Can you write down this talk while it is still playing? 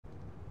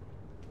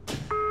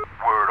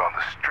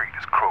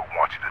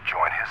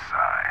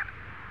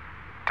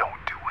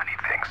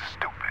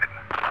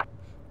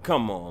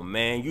Come on,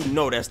 man. You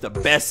know that's the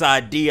best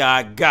idea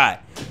I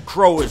got.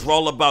 Crow is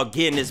all about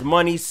getting his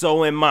money,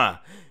 so am I.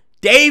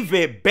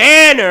 David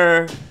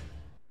Banner.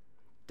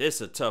 This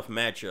is a tough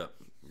matchup.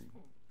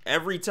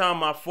 Every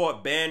time I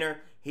fought Banner,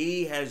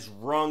 he has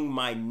wrung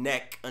my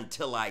neck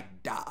until I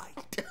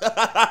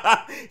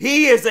died.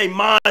 He is a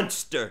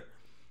monster.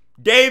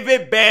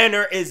 David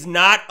Banner is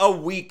not a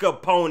weak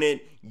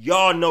opponent.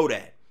 Y'all know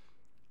that.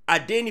 I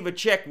didn't even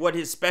check what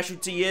his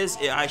specialty is.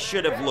 I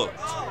should have looked.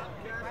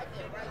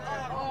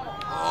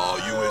 Oh,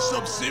 you in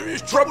some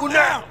serious trouble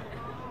now.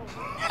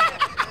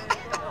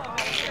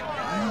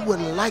 You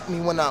wouldn't like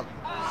me when I'm...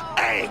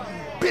 Hey,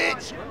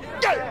 bitch!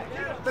 Yeah.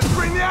 Let's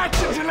bring the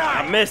action tonight!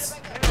 I missed.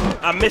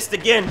 I missed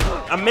again.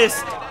 I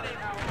missed.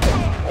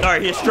 All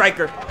right, here's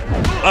Striker.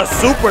 A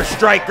super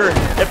striker.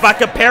 If I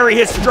could parry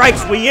his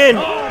strikes, we in.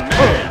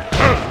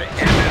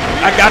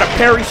 I gotta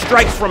parry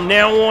strikes from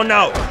now on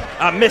out.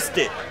 I missed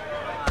it.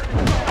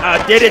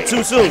 I did it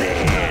too soon.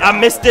 I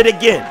missed it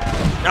again.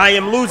 I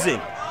am losing.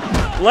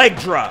 Leg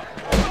drop.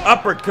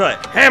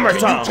 Uppercut. Hammer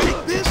time.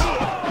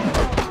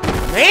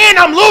 Man,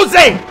 I'm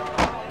losing!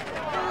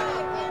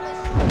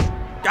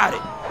 Got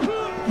it.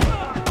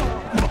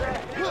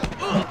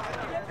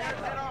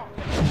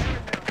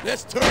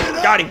 Let's turn it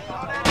up. Got him.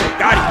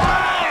 Got him.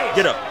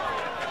 Get up.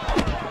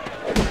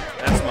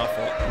 That's my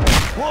fault.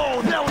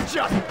 Whoa, that was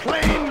just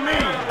plain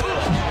mean.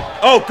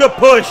 Oh, good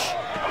push.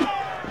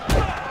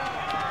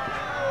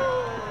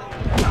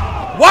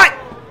 What?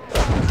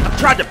 I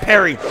tried to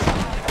parry.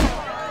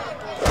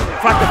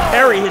 If I could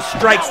parry his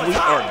strikes, we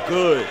are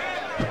good.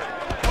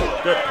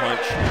 Good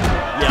punch.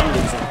 Yeah, I'm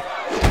losing.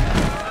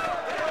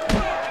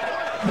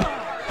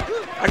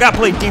 I gotta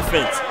play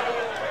defense.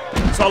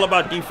 It's all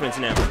about defense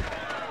now.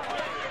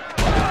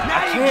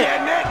 Now you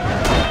getting it?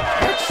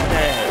 Catch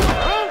that.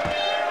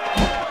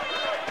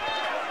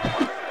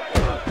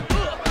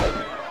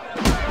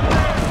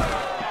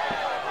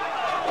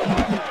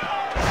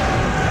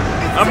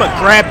 I'm gonna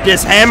grab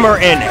this hammer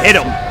and hit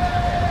him.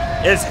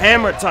 It's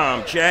hammer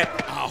time, chat.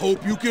 I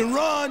hope you can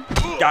run.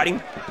 Got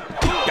him.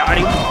 Got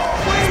him.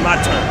 It's my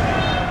turn.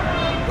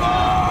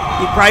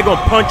 He probably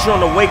gonna punch you on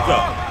the wake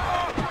up.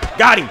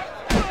 Got him.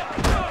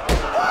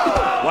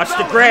 Watch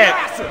the grab.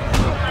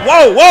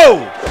 Whoa,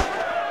 whoa.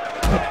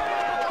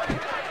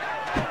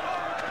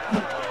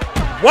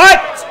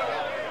 What?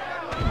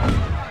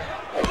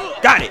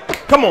 Got it.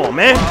 Come on,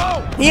 man.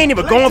 He ain't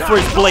even going for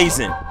his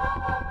blazing.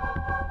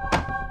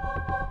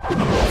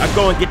 I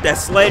go and get that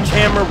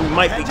sledgehammer, we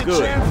might be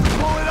good.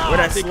 Where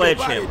that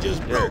sledgehammer?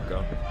 There it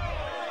go.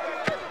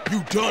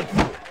 You done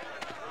for.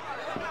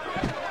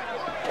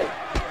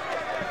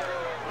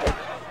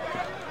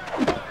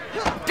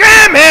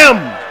 Damn him!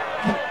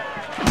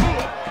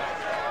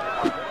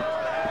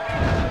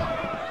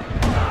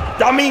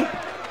 Dummy!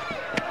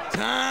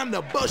 Time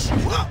to bust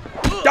you up.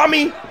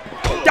 Dummy!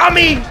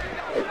 Dummy!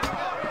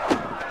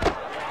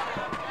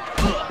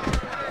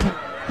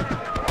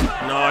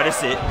 No,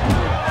 that's it.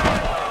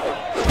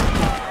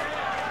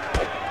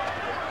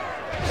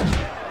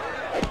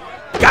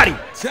 Got him!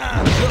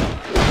 Time's up.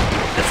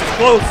 This is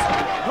close.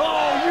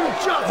 Oh, you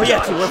just Oh, yeah,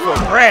 went for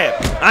a grab.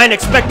 I didn't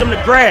expect him to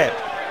grab.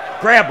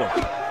 Grab him.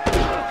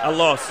 I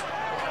lost.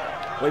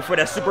 Wait for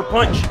that super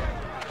punch.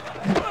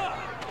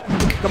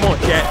 Come on,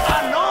 chat.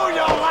 I know you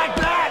don't like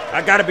that.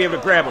 I gotta be able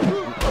to grab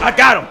him. I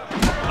got him.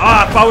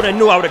 Oh, if I would have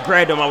knew I would have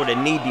grabbed him, I would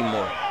have needed him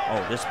more.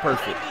 Oh, this is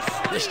perfect.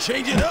 Let's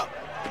change it up.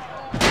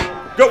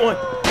 Good one.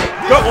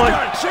 Good one.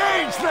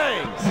 Change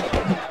things.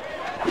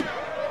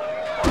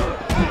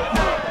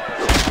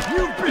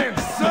 You've been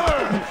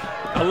served.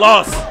 I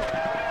lost.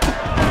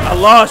 I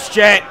lost,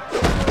 chat.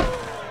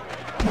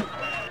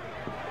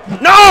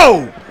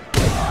 No!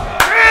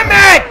 Damn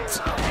it!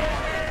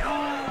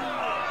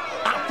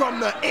 I'm from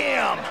the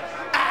M.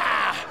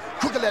 Ah,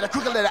 crooked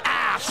letter,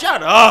 ah.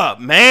 Shut up,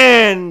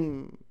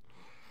 man.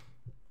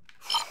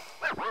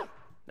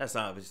 That's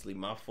obviously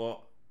my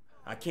fault.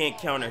 I can't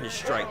counter his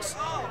strikes.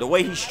 The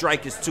way he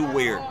strikes is too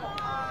weird.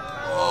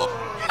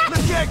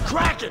 Let's get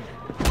cracking.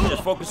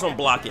 Just focus on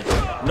blocking.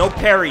 No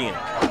parrying.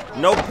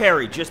 No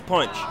parry, just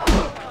punch.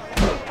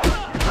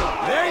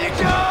 There you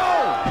go.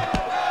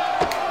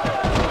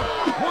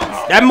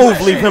 That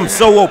move leave him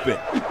so open.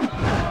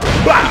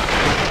 Bah!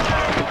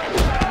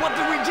 What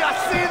did we just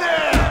see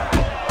there?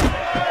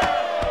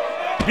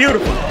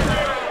 Beautiful.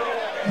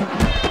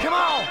 Come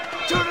on,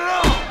 turn it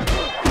on.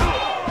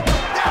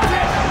 That's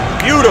it.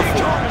 Beautiful.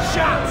 Turn the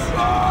shots.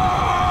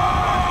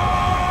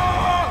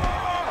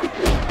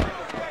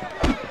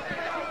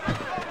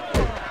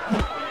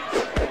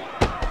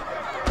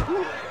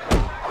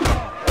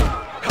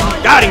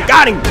 Got him,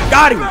 got him,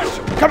 got him.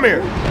 Come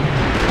here.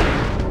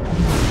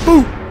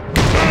 Boo.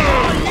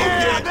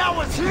 Yeah, that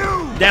was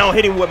huge. Down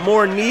hitting with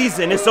more knees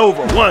and it's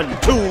over. 1,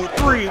 2,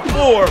 3,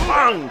 4.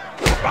 Bang.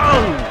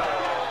 Bang.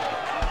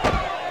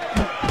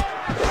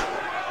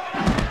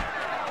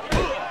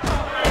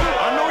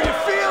 I know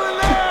you're feeling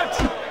that.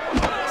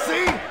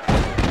 See?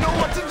 You know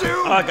what to do.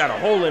 Oh, I got a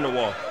hole in the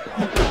wall.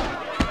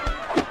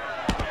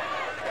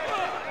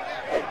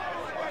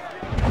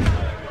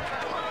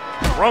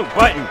 Wrong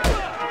button.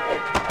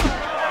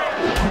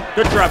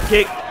 Good drop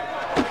kick.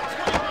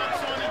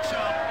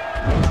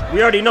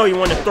 We already know you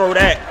want to throw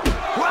that.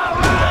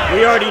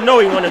 We already know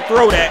you want to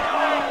throw that.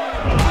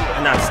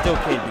 And I still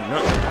can't do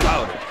nothing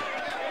about it.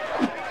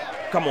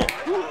 Come on.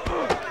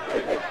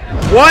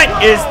 What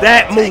is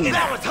that move?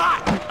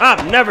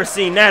 I've never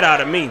seen that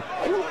out of me.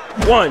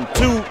 1,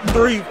 2,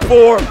 3,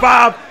 4,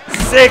 5,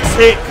 6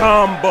 hit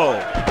combo.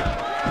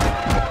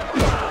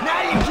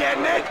 Now you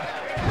getting it.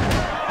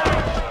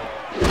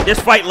 This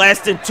fight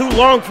lasting too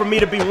long for me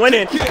to be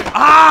winning.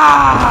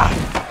 Ah!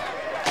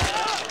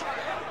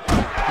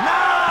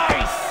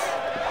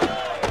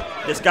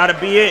 Nice. This gotta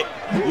be it.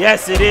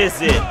 Yes, it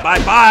is it.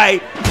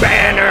 Bye-bye,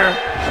 Banner.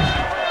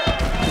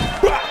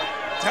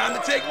 Time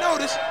to take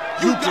notice.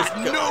 You got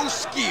no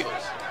skills.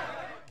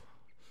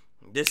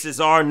 This is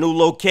our new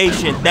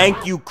location.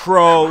 Thank you,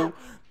 Crow.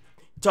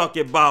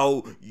 Talking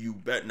about, you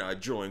bet not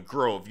join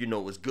Crow if you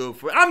know what's good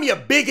for it. I'm your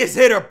biggest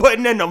hitter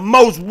putting in the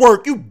most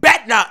work. You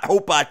bet not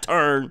hope I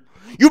turn.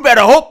 You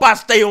better hope I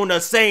stay on the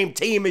same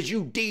team as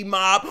you,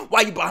 D-Mob,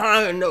 while you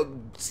behind the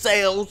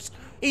sales.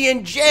 He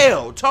in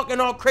jail, talking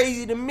all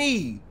crazy to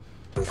me.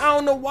 I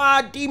don't know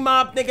why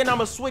D-Mob thinking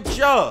I'ma switch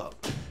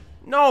up.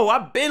 No,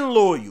 I've been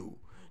loyal.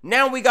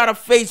 Now we gotta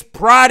face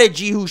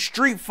Prodigy, who's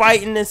street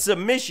fighting and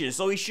submission,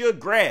 so he should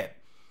grab.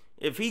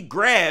 If he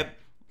grab,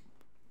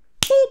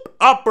 boop,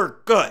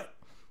 uppercut.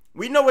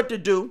 We know what to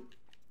do.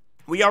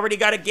 We already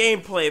got a game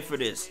plan for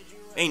this.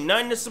 Ain't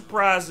nothing to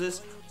surprise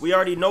us. We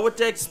already know what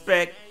to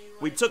expect.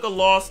 We took a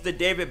loss to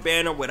David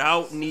Banner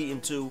without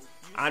needing to.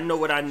 I know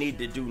what I need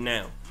to do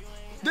now.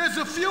 There's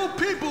a few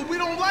people we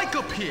don't like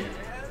up here.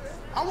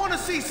 I want to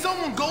see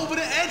someone go over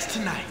the edge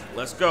tonight.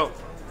 Let's go.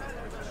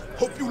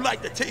 Hope you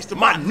like the taste of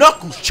My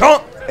knuckles,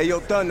 chump. Hey,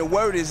 yo, Thun, the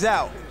word is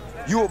out.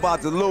 You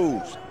about to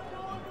lose.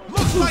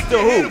 Looks like the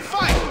they're here who? to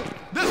fight.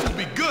 This will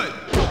be good.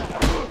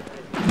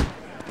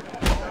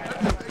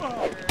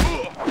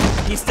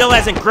 He still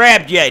hasn't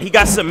grabbed yet. He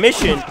got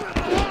submission.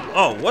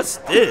 Oh, what's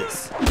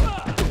this?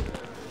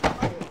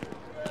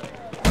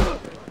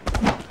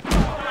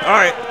 All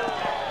right.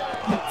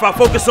 If I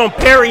focus on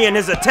parrying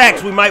his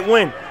attacks, we might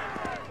win.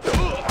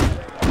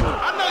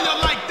 I know you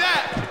like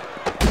that.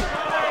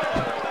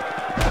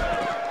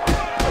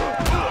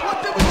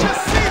 What did we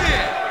just see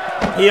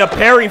there? He a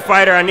parry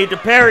fighter. I need to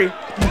parry.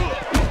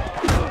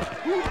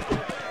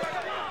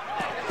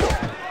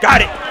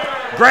 Got it.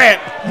 Grab.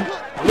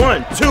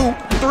 1, 2,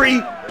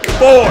 3,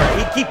 4.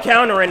 He keep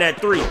countering that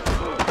 3.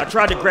 I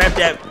tried to grab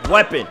that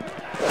weapon.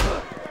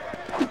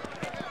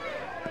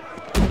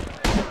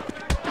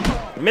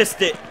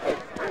 Missed it.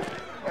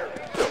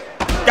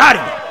 Got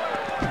him.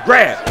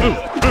 Grab.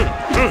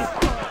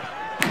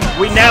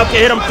 We now can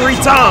hit him 3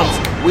 times.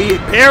 We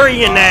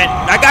parrying that.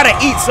 I gotta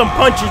eat some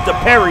punches to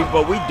parry,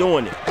 but we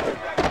doing it.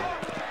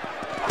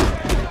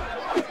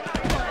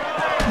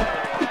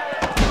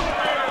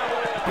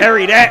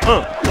 Parry that.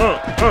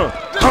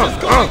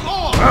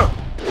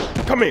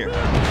 Come here.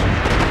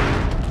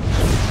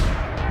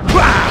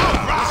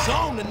 It's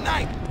on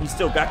tonight. He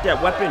still got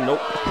that weapon? Nope.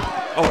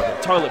 Oh,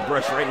 the toilet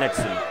brush right next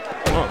to me.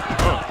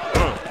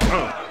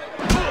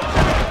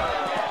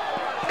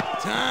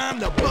 Time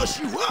to bust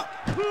you up.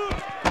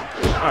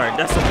 Alright,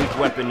 that's a weak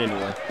weapon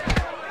anyway.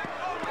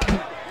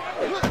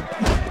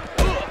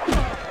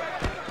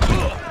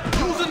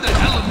 Using the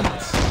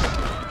elements.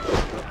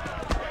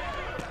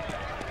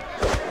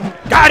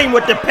 Got him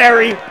with the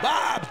parry.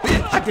 Bye,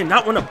 bitch. I did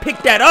not want to pick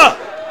that up.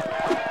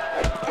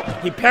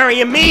 He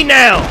parrying me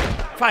now.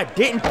 If I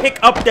didn't pick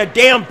up the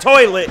damn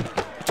toilet,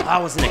 I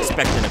wasn't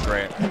expecting a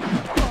grab.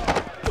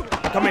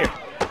 Come here.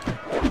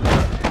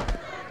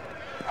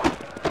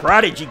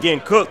 Prodigy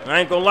getting cooked. I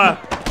ain't gonna lie.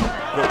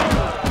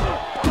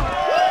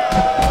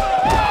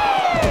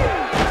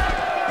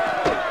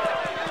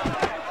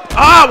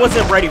 I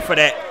wasn't ready for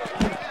that.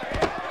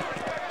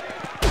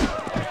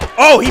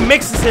 Oh, he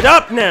mixes it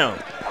up now.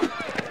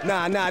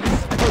 Nah, this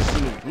is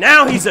personal.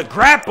 Now he's a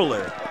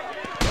grappler.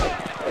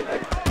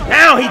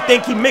 Now he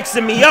think he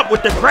mixing me up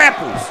with the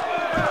grapples.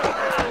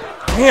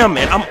 Damn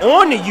it, I'm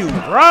on to you,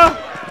 bruh.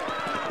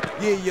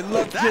 Yeah, your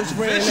luck just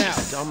ran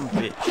out. Dumb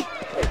bitch.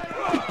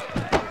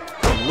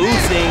 I'm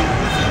losing.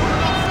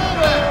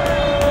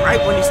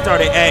 Right when he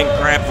started adding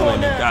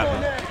grappling, he got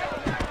me.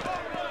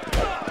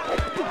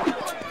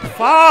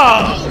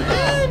 Fuck!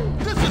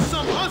 This is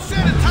some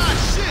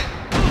unsanitized shit.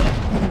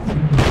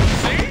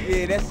 See?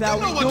 Yeah, that's how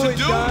You know we what do to it,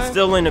 do. Don.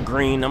 Still in the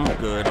green. I'm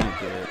good.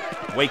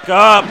 Wake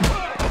up.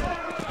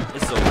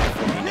 It's over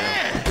for me now.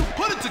 Yeah,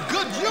 put it to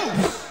good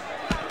use.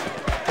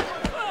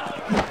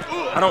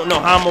 I don't know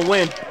how I'm gonna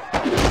win.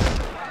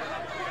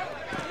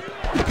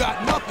 You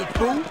got nothing,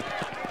 fool.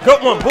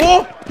 Good one,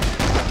 bull.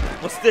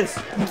 What's this?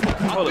 I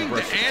Toilet think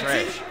brush the is ante.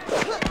 trash.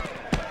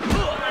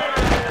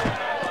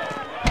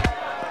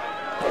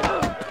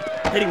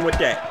 Hit him with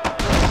that.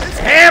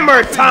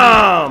 Hammer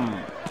time!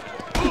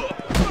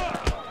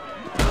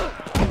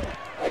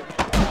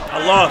 I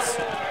lost.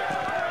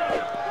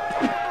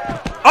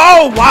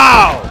 Oh,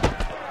 wow!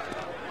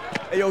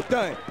 Hey, yo,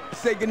 Thun,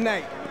 say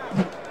goodnight.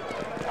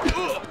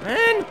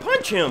 Man,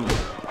 punch him.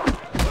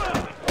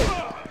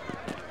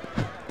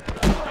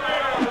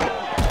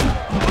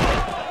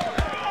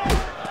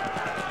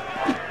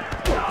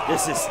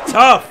 This is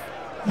tough.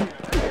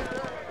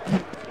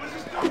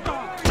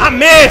 I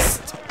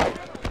missed.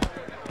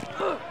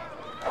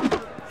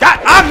 God,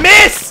 I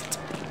missed.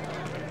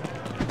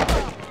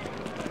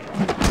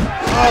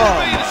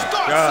 Oh,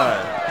 God.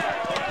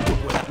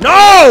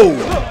 No!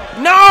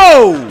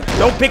 No!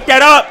 Don't pick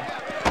that up.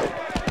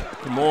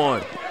 Come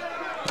on.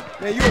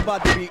 Man, you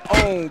about to be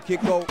on,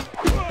 Kiko.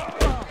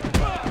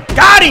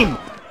 Got him!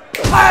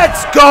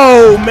 Let's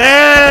go,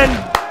 man!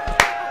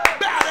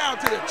 Bow down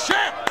to the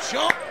champ,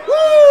 chump.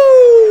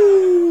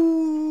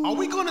 Woo! Are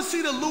we gonna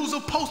see the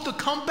loser poster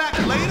come back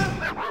later?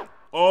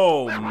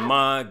 Oh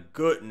my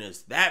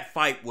goodness. That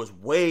fight was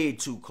way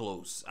too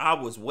close. I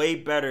was way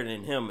better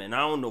than him, and I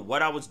don't know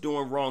what I was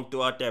doing wrong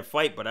throughout that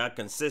fight, but I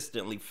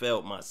consistently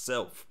failed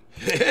myself.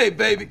 Hey,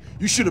 baby,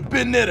 you should have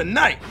been there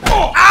tonight.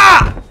 Oh.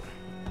 Ah!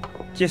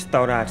 Just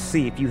thought I'd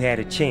see if you had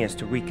a chance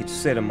to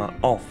reconsider my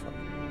offer.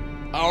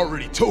 I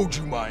already told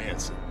you my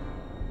answer.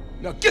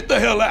 Now get the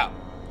hell out.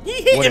 He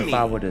hitting What if me.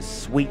 I were to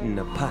sweeten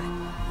the pot?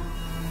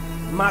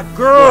 My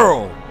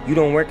girl. You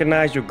don't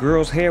recognize your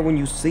girl's hair when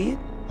you see it?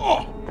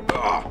 Oh,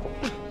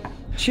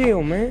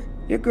 Chill, man.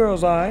 Your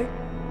girl's alright.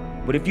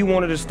 But if you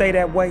wanted to stay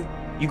that way,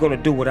 you're gonna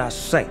do what I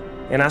say.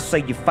 And I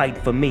say you fight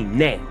for me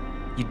now.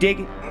 You dig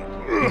it?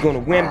 You're gonna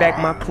win back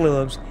my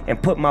clubs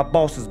and put my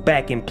bosses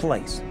back in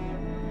place.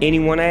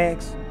 Anyone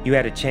asks, you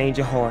had a change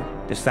of heart,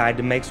 decide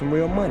to make some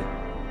real money.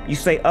 You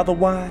say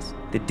otherwise,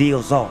 the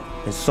deal's off,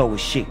 and so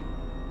is she.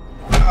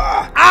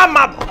 I'm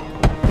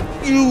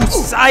a... You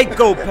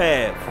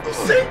psychopath.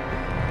 See?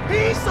 He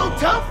ain't so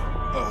tough.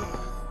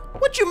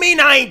 What you mean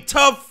I ain't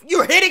tough?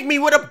 You're hitting me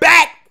with a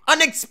bat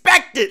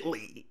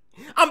unexpectedly.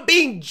 I'm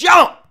being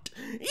jumped.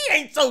 He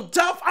ain't so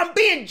tough. I'm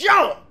being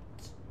jumped.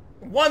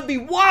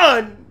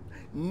 1v1.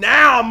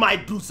 Now I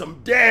might do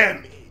some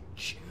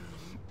damage.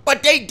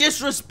 But they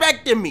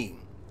disrespecting me.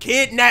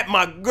 Kidnapped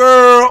my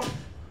girl.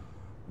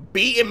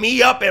 Beating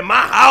me up in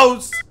my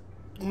house.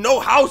 No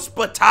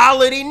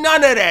hospitality.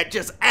 None of that.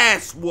 Just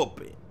ass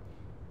whooping.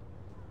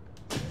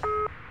 Hey,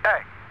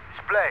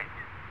 it's Blaze.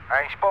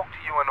 I ain't spoke to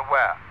you in a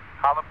while.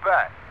 Holla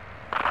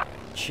back.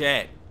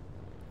 Chat.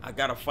 I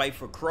gotta fight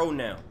for Crow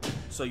now.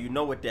 So you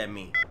know what that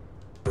means.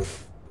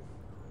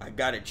 I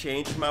gotta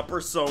change my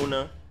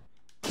persona.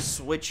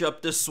 Switch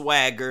up the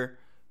swagger.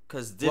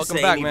 Cause this Welcome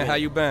ain't back, even man. How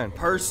you been?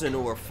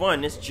 personal or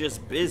fun. It's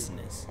just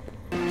business.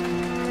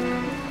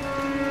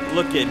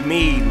 Look at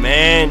me,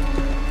 man.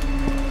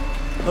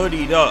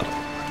 Hoodied up.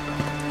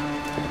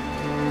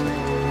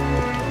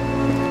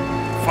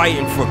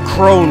 Fighting for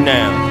Crow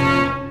now.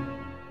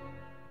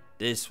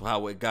 This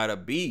how it gotta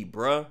be,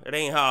 bruh. It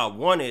ain't how I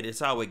want it. It's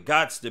how it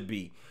gots to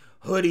be.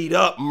 Hoodied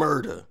up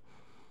murder.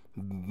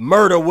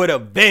 Murder with a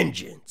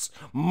vengeance.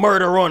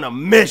 Murder on a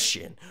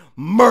mission.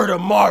 Murder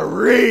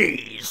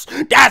Maurice.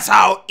 That's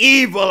how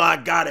evil I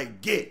gotta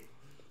get.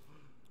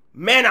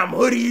 Man, I'm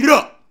hoodied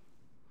up.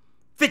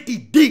 50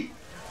 deep.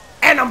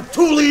 And I'm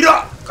toolied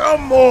up.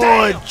 Come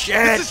on,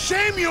 Chad. It's a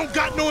shame you don't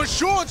got no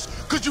insurance,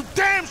 cause you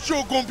damn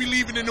sure gonna be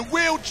leaving in a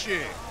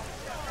wheelchair.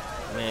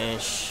 Man,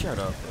 shut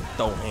up and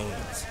throw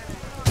hands.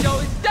 Yo,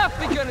 it's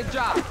definitely gonna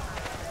drop.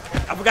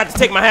 I forgot to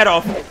take my hat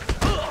off.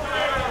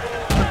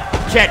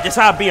 Chat, this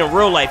how I be in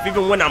real life.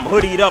 Even when I'm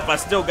hoodied up, I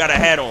still got a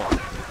hat on.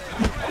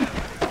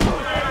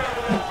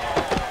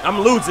 I'm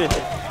losing.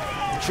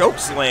 Choke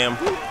slam.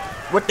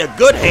 With the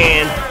good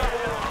hand.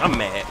 I'm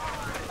mad.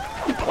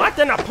 Why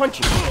didn't I punch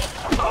you?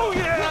 Oh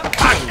yeah!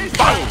 Bang,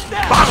 bang,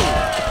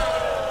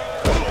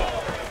 bang.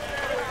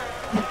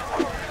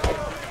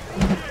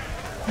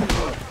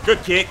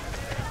 Good kick.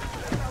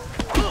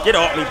 Get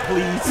off me,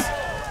 please.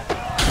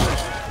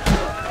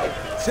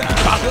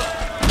 Bang,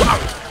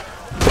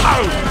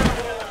 bang,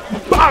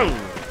 bang.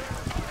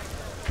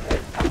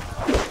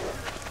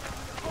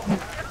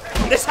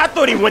 This, I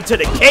thought he went to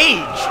the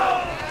cage.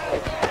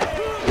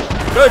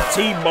 Good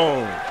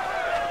T-bone.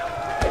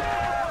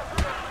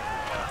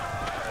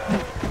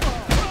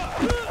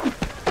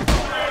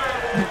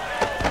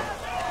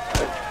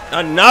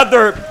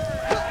 Another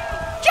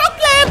choke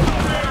slam.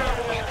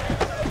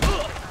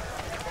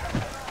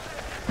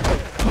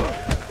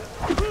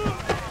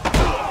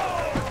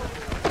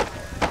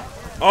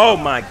 Oh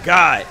my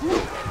God.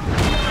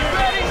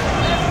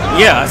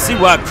 Yeah, I see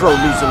why Crow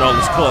losing all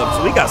his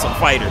clubs. We got some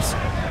fighters.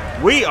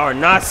 We are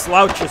not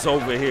slouches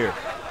over here.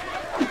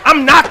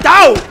 I'm knocked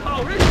out.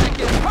 Oh, this shit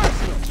gets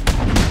personal.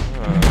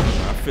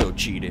 I feel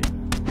cheated.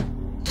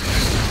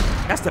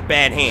 That's the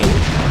bad hand.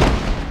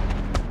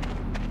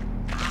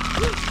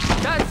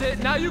 That's it.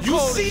 Now you You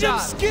call see the them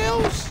shot.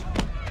 skills?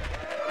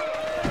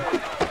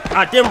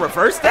 I didn't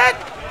reverse that?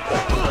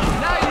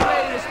 Now you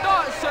ready to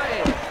start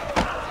something.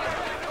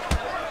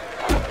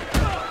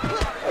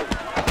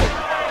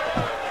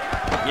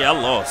 Yeah, I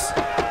lost.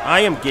 I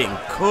am getting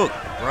cooked,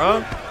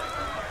 bruh.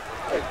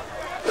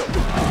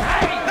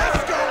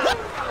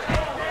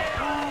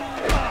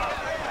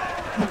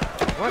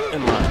 What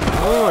am I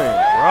doing,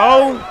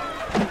 bro?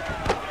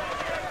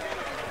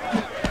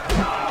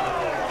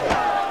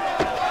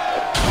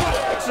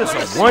 This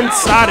is a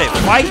one-sided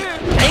fight.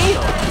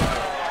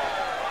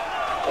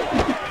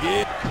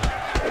 Damn.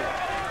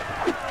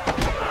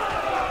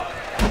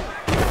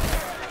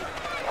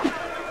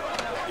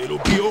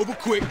 be over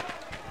quick.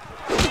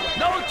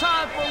 No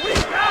time for weak.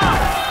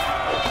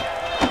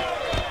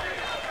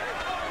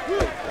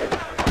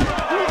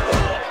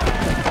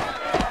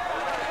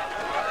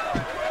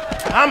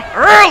 I'm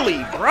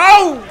early,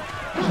 bro.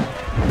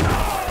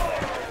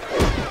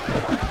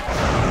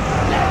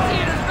 Let's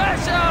see the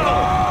special.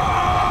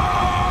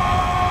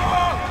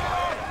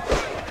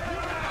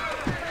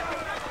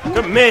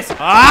 Good miss.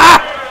 Ah!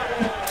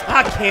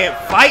 I can't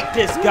fight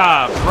this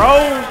guy, bro.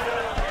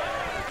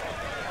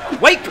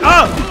 Wake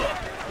up.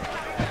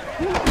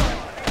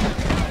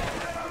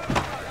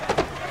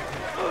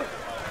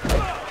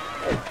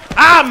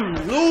 I'm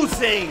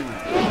losing.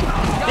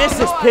 This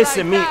is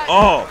pissing me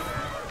off.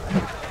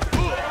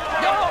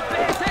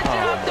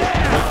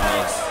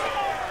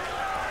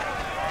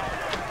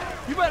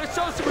 You better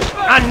show some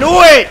respect. I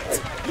knew it.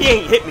 He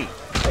ain't hit me.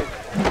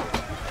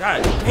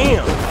 God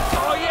damn.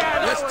 Oh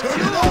yeah, Let's that's turn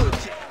it on.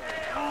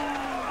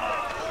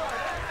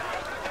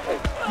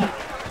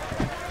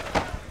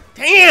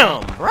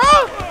 Damn, bro.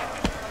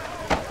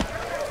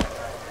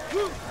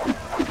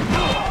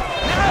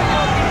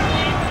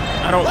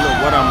 I don't know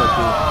what I'm gonna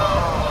do.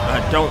 I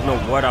don't know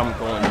what I'm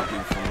going to do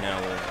from now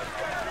on.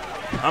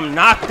 I'm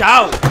knocked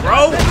out,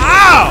 bro.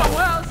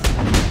 Ow!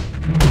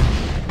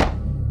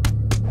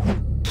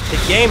 The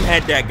game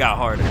had that got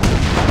harder.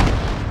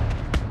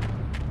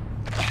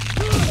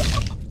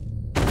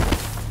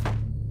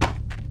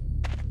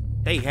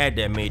 They had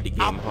that made the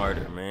game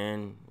harder,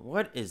 man.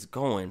 What is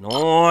going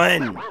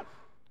on?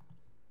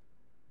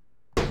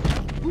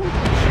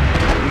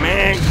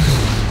 Man,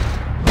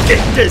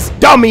 get this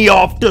dummy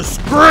off the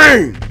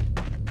screen!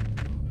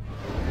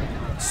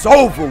 It's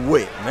over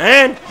with,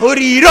 man.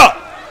 Hoodie it up!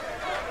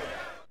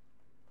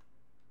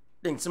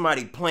 Think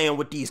somebody playing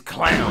with these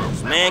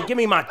clowns, man. Give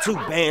me my 2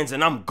 bands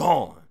and I'm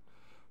gone.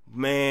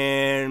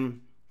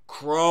 Man,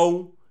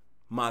 Crow,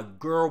 my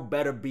girl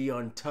better be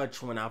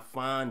untouched when I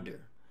find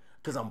her.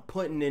 Cause I'm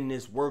putting in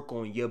this work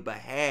on your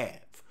behalf.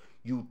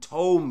 You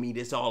told me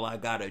this all I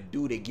gotta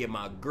do to get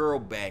my girl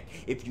back.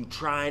 If you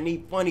try any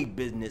funny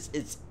business,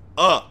 it's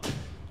up.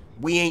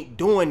 We ain't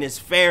doing this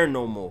fair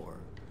no more.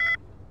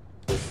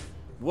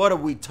 What are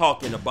we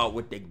talking about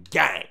with the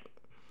gang?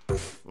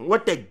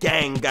 What the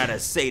gang gotta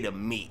say to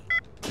me?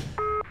 You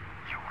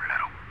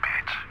little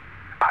bitch.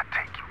 I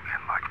take you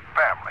in like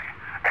family,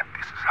 and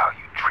this is how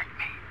you treat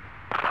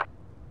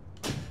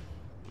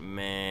me.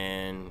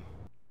 Man.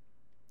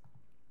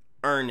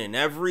 Earning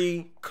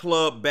every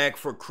club back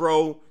for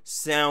Crow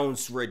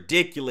sounds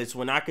ridiculous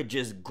when I could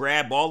just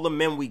grab all the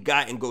men we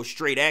got and go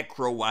straight at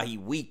Crow while he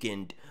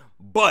weakened.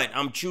 But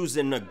I'm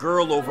choosing the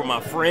girl over my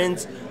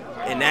friends,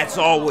 and that's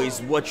always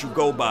what you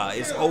go by.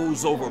 It's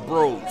hoes over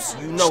bros.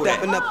 You know that.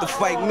 Stepping up to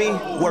fight me,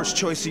 worst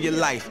choice of your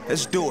life.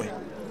 Let's do it.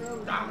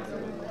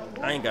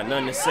 I ain't got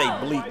nothing to say,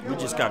 Bleak. We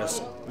just gotta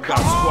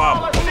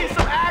squabble. Let's see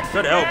some action,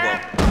 To the elbow.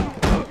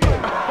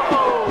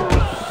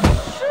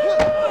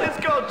 This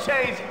gonna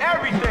change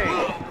everything.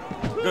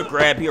 Good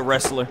grab. He a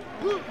wrestler.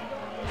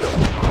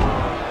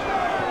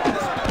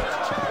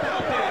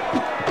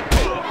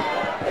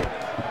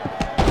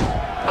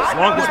 As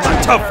long as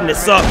my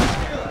toughness up,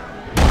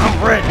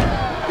 I'm ready.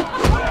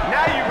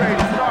 Now you ready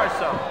to start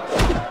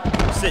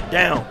something. Sit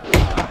down.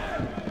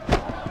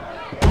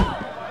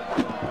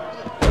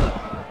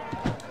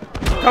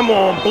 Come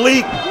on,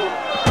 Bleak.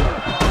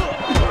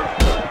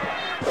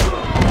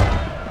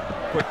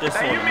 Put this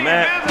Hey, on you the mean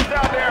map. business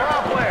out there,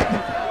 huh, player?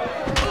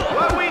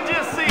 What we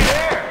just see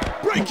there?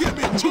 Break him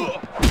in 2.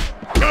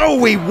 Oh,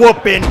 we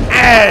whooping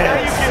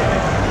ass.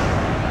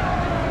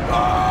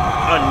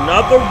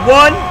 Another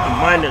one?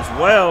 I might as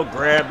well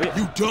grab it.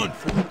 You done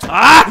for.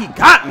 Ah, he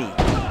got me.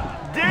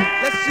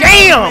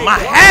 Damn, I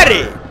had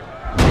it.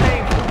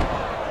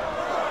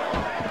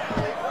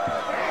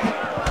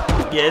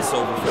 Yeah, it's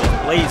over for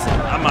blazing.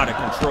 I'm out of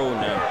control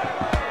now.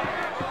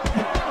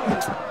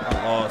 I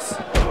lost.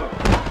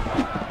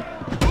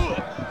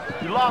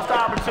 You lost the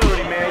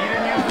opportunity, man. You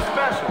didn't use the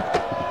special.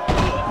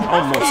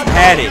 Almost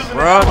had it,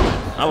 bruh.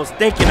 I was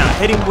thinking I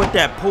hit him with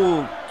that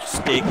pool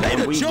stick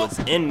and we was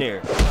in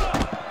there.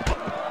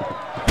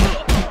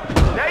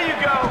 There you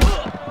go.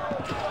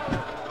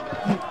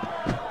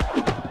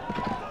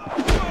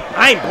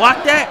 I ain't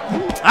blocked that.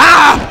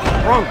 Ah,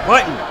 wrong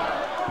button.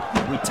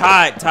 We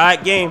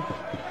tied game.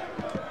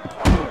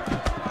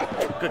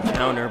 Good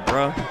counter,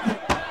 bruh.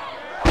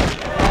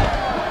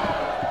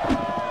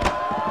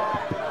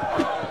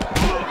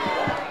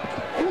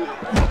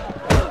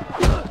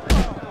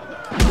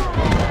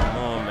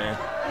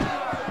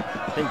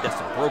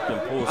 Broken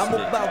pool stick. I'm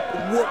about to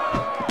whoop.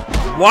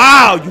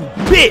 Wow, you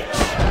bitch!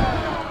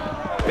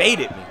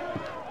 Baited me.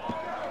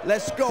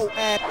 Let's go,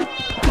 Ab.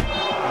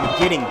 I'm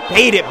getting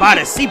baited by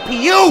the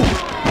CPU!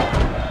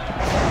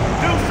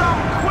 Do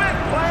something quick,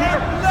 player.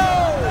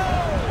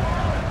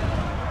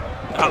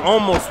 I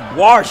almost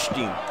washed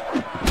him.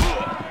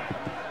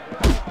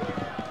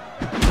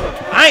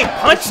 I ain't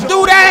punched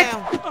through that!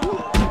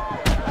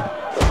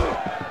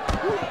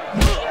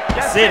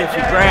 That's it if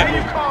you grab me.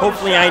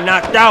 Hopefully I ain't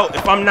knocked out.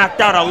 If I'm knocked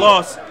out, I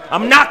lost.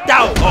 I'm knocked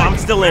out. Oh, I'm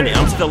still in it.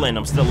 I'm still in.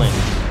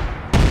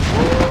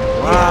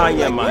 Why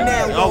am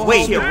I? Oh,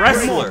 wait, he a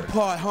wrestler.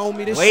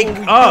 Wake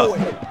up.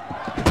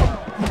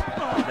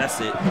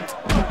 That's it.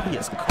 He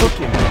is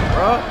cooking me,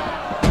 bro.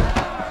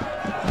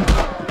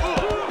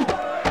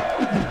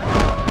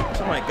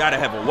 Somebody gotta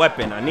have a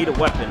weapon. I need a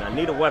weapon. I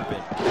need a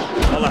weapon.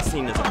 All I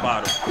seen is a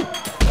bottle.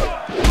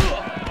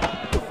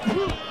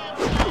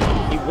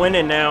 He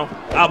winning now.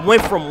 I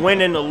went from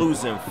winning to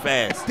losing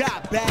fast.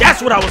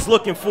 That's what I was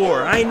looking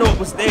for. I didn't know it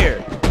was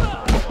there.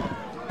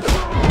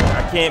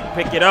 I can't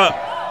pick it up.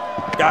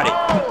 Got it.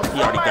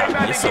 He already got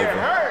me. It's over.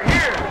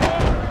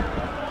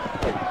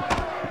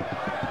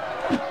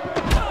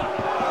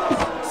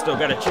 Still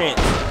got a chance.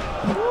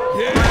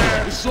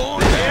 Yeah, it's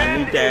on. I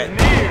need that.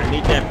 I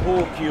need that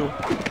pool cue.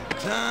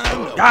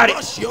 Got it.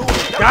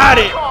 Got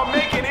it.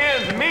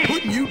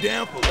 Putting you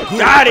down for good.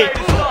 Got it.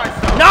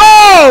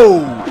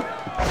 No!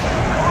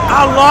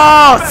 I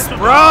lost,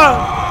 bruh.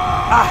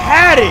 I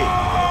had it.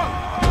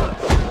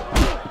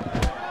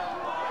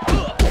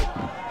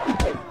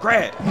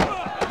 Crap.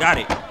 Got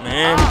it,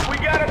 man. We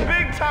got a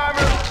big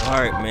timer.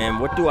 All right, man.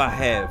 What do I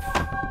have?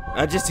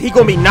 He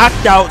gonna be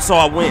knocked out, so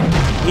I win.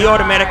 He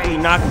automatically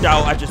knocked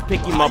out. I just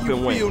pick him up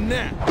and win.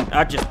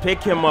 I just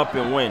pick him up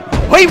and win.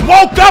 He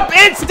woke up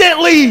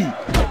instantly.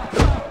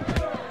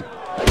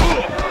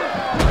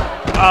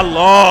 I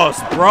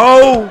lost,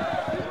 bro.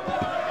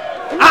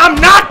 I'm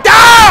knocked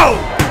out.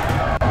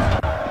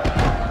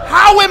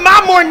 How am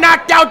I more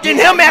knocked out than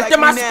him after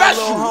my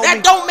special?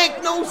 That don't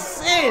make no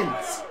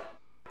sense.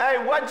 Hey,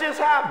 what just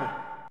happened?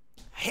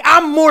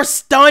 I'm more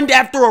stunned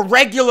after a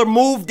regular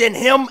move than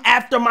him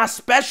after my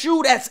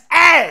special? That's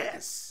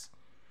ass.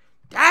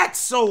 That's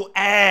so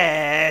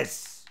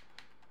ass.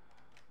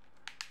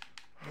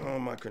 Oh,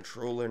 my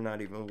controller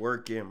not even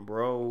working,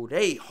 bro.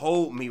 They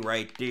hold me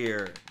right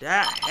there.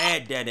 I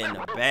had that in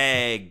the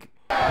bag.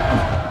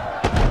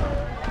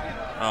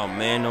 Oh,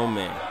 man, oh,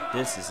 man.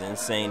 This is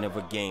insane of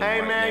a game.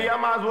 Hey, right man, now. y'all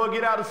might as well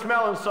get out the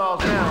smelling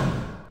sauce now.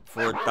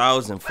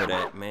 4,000 for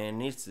that, man.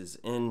 This is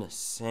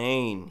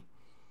insane.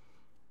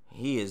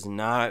 He is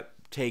not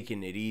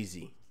taking it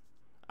easy.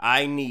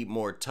 I need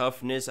more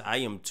toughness. I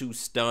am too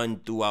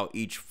stunned throughout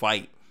each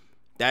fight.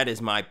 That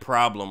is my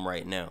problem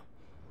right now.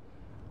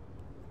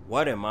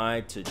 What am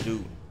I to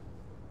do?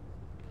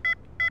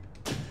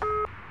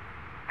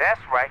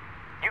 That's right.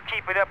 You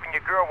keep it up and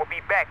your girl will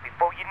be back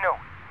before you know it.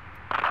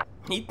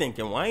 He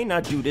thinking, why ain't I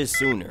do this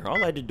sooner?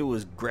 All I had to do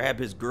was grab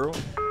his girl.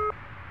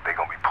 They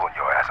gonna be pulling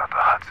your ass out the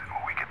Hudson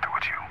when we get through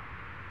with you.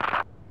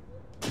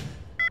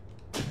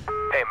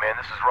 Hey man,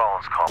 this is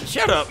Rollins calling.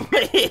 Shut up.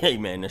 Hey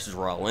man, this is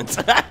Rollins.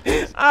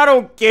 I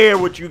don't care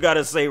what you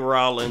gotta say,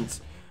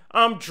 Rollins.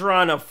 I'm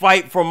trying to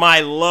fight for my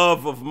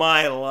love of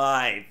my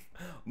life.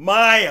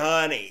 My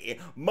honey.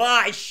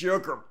 My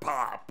sugar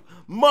pop.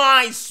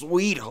 My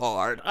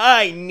sweetheart.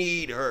 I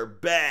need her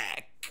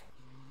back.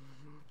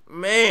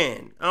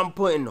 Man, I'm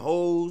putting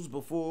hoes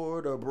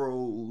before the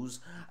bros.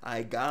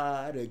 I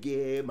gotta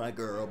get my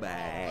girl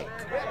back.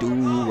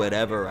 Do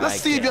whatever I can. Let's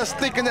see if your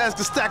stinking ass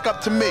can stack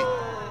up to me.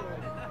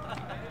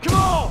 Come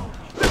on!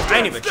 I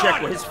ain't even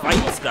check what his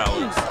fighting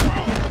style is.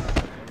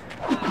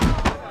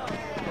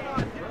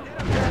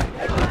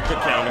 Good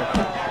counter.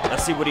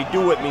 Let's see what he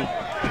do with me.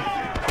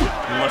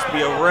 He must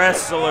be a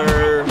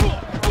wrestler.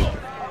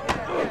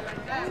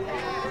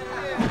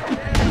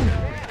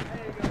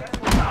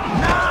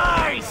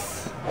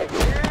 Nice!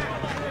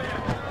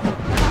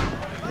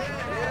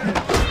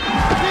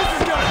 This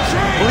is gonna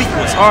change! Bleak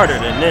was harder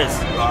than this.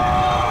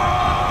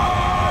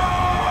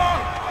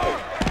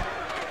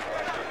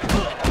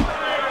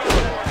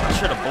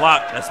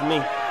 Block, that's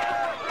me.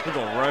 He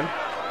gonna run.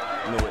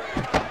 Knew it.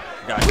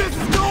 Got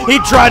it. He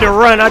tried to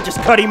run, I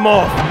just cut him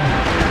off.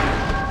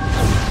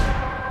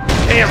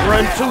 Can't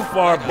run too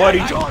far, buddy.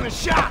 Calling the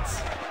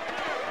shots.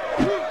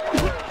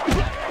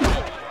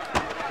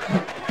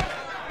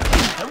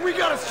 And we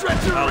gotta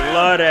stretch it around. I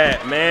love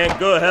that, man.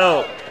 Good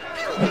help.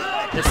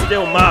 It's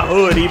still my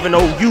hood, even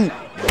though you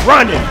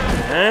running,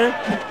 man.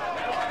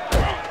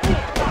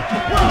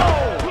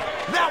 Whoa!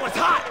 That was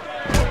hot.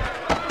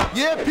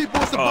 Yeah,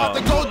 people, it's about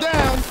to go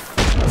down.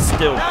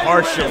 Still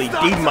partially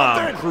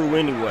D-Mob crew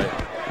anyway.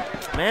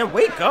 Man,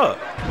 wake up.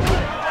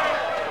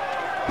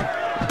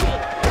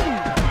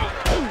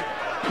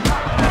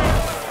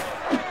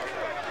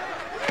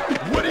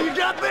 What do you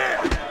got there?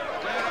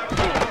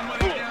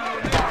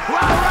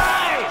 All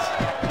right.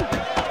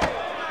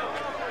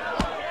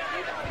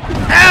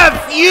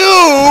 F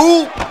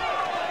you!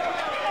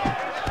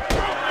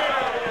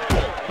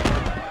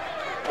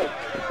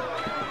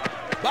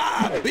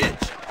 Bye,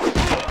 bitch.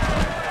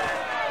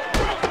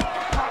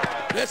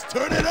 Let's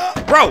turn it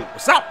up. Bro,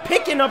 stop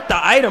picking up the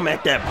item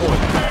at that point.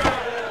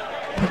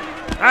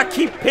 I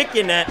keep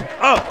picking that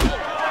up.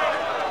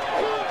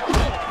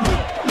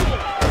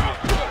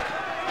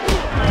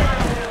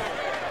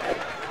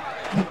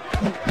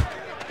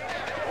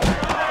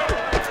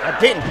 I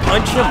didn't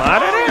punch him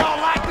out of there? Y'all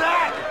like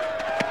that?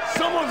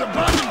 Someone's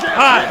about to get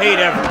I hate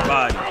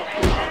everybody.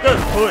 Good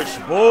push,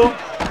 boy.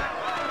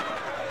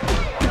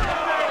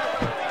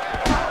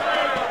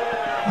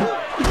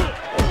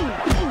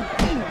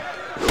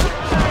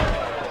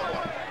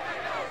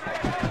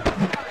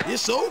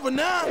 It's over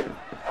now.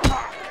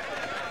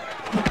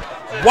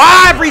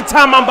 Why every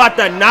time I'm about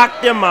to knock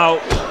them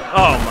out?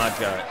 Oh my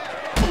God.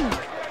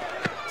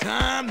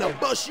 Time to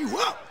bust you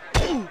up.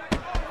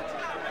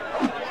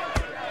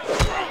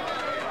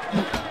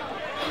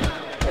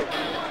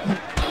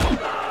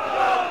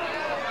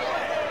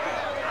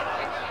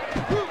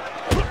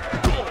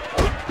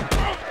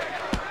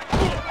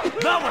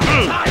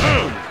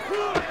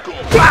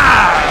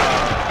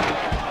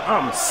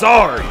 I'm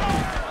sorry,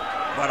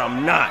 but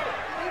I'm not.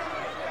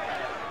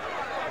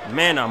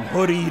 Man, I'm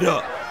hoodied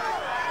up.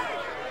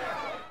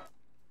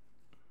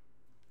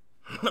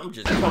 I'm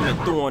just coming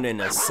through on an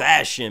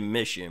assassin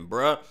mission,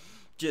 bruh.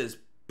 Just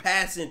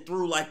passing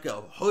through like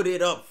a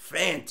hooded up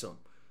phantom.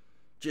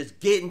 Just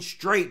getting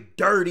straight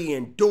dirty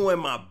and doing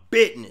my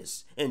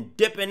business and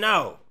dipping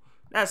out.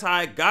 That's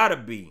how it gotta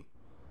be.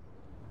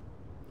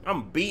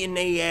 I'm beating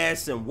their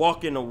ass and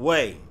walking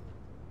away.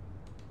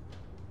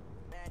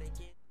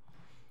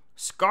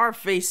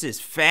 Scarface is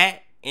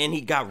fat and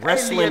he got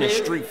wrestling and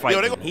street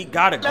fighting. He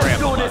gotta grab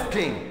him. Let's do this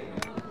thing.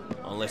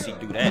 Unless he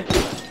do that.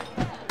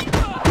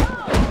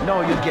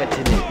 No, you're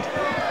getting it.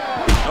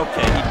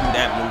 Okay, he do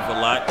that move a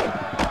lot.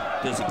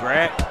 Does he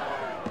grab?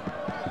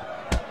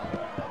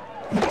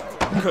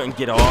 Couldn't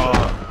get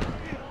off.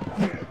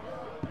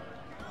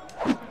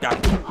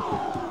 Got it.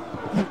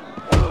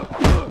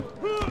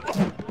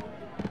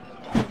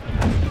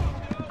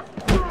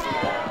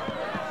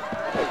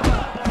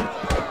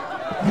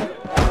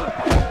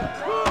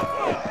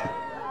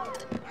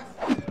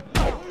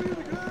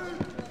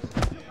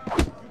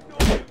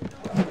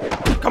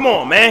 Come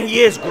on, man.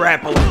 He is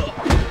grappling.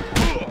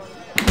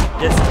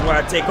 This is where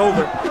I take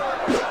over.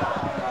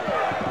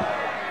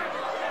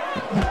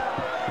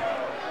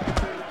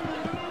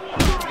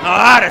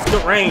 Ah, that's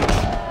good range.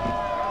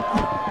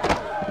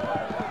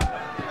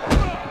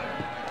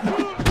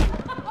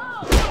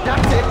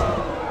 That's it.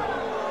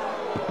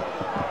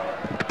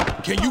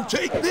 Can you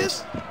take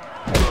this?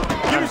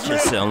 I'm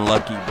just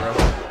unlucky, bro.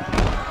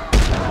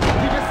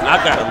 I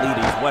gotta leave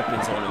these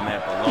weapons on the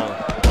map alone.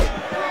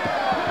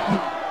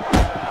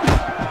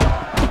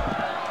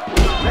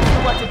 Let's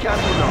see what you can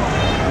do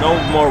now. No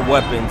more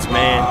weapons,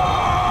 man.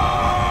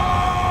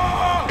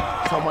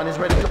 Someone is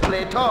ready to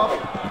play tough.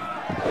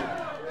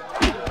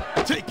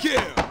 Take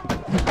care.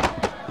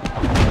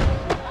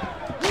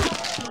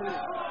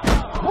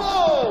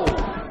 Whoa!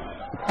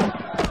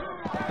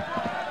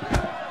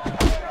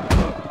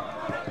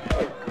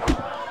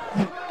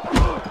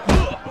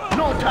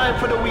 No time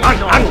for the weak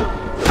now.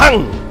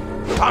 Hang!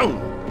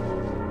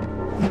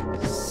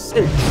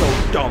 Sit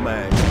your dumb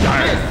ass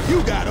down.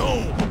 You got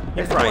on. It's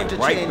It's going right, to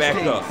right change back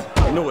things. up.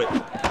 I knew it.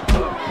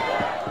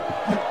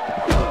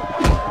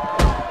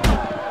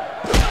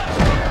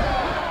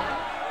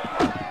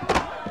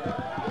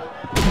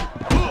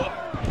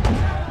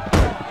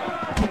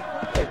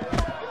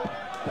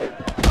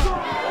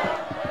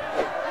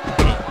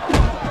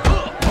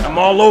 I'm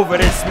all over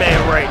this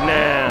man right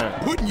now.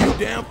 Putting you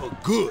down for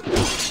good. Here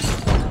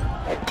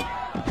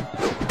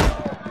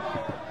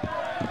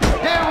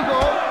we go.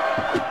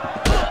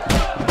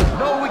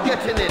 No, we're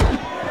getting it.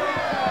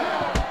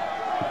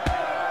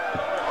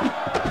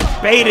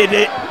 Baited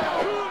it.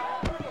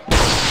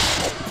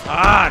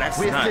 Ah, that's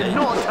not Wasting it.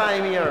 no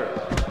time here.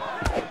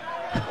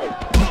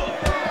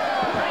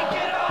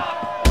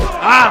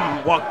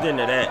 I'm walked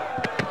into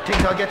that.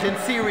 Things are getting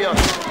serious.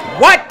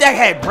 What? That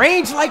had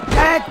range like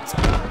that?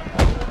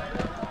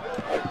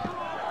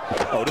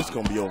 Oh, this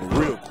gonna be over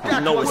real quick.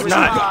 That's No, what it's we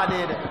not.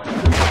 started.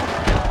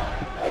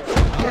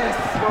 Yes,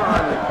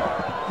 man.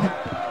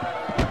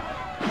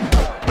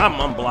 I'm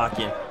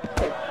unblocking.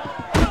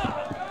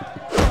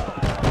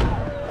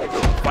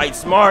 Fight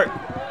smart.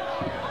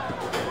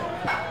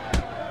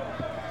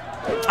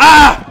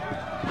 Ah!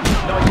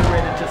 Now you're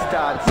ready to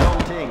start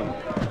something.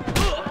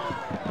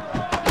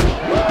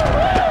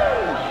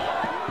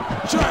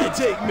 Try and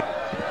take me.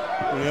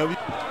 Whatever.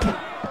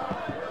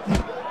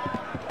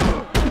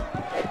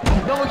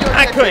 No, you're I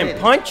getting couldn't it.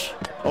 punch.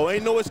 Oh,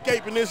 ain't no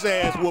escaping this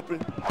ass whooping.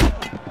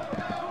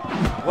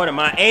 What am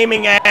I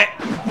aiming at?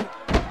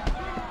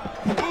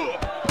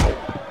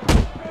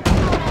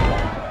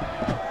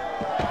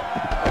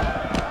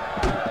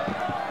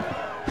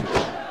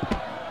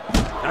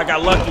 I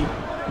got lucky.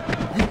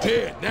 You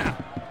dead now.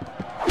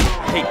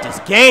 I hate this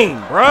game,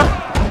 bruh.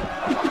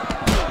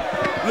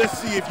 Let's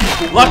see if you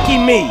can. Lucky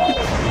me.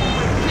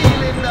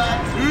 Feeling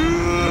that.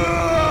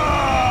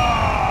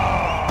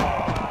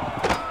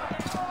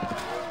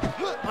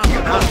 You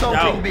got something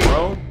Out, big.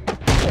 bro.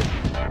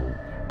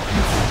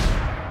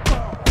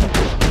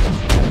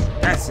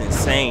 That's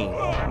insane.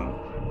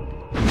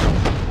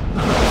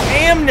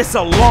 Damn, this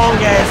a long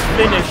ass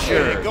There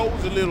finisher.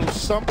 goes a little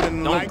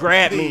something Don't like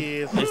grab me.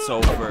 this. It's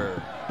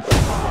over.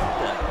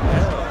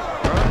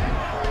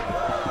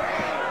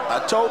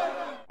 I told.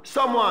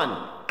 Someone,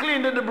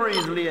 clean the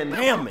debris lane.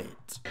 Damn it.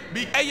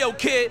 Hey, yo,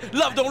 kid,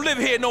 love don't live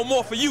here no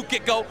more for you,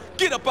 Gecko.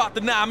 Get up out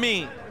the nah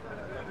mean.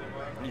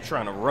 You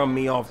trying to run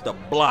me off the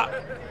block.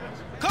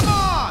 Come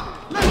on!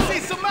 Let's see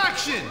some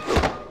action!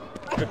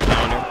 Good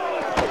counter.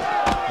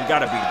 You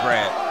gotta be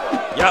grabbed.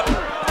 Yup.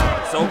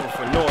 It's over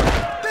for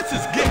North. This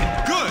is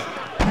getting good.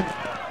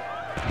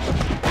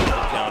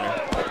 Counter.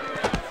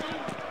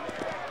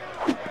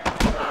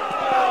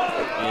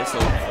 Yeah, it's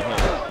over for him.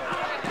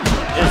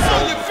 It's How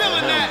over you for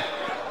feeling him. that?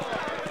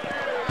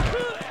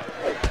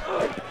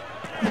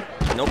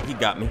 Nope, he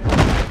got me.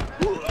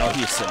 Oh,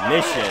 he's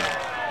submission.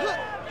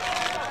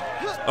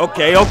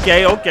 Okay,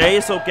 okay, okay.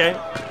 It's okay.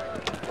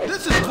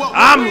 This is what we're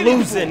I'm waiting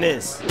losing for.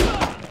 this.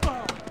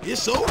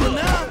 It's over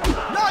now.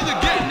 Now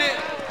you're getting it.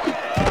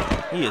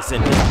 He is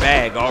in his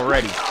bag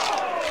already.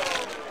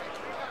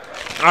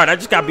 Alright, I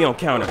just gotta be on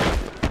counter.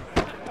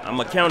 I'm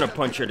a counter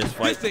puncher this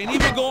fight. This ain't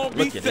even gonna be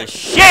Look at fair. this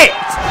shit!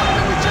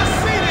 We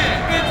just seen it.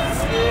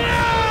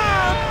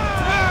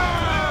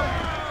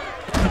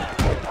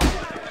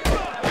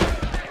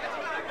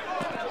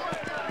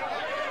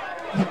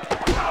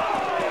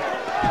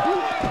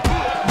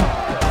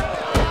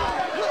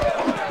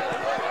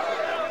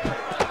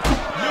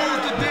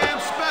 Use the damn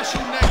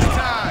special next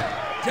time.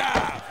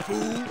 Die,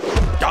 fool.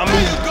 Dummy.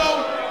 There you go.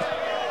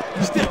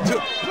 Step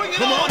two. Bring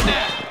it on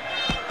now.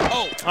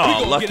 Oh, Oh, we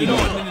gonna lucky get it me.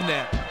 on in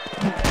now.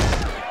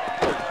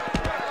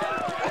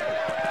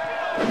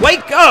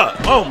 Wake up!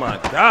 Oh my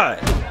god.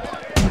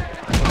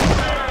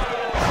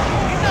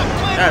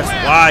 That's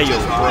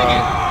wild,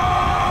 bro.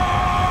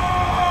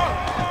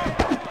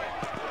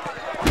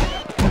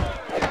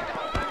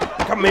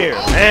 Come here,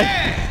 man.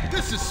 Yeah,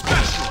 this is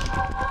special.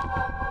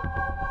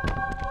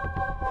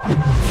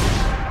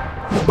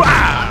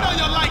 I know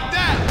you like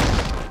that.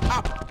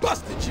 I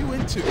busted you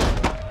in two.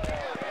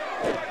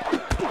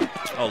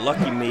 Oh,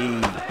 lucky me.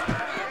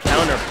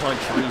 Counter punch,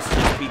 Reese.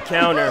 Just be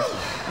counter.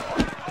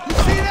 You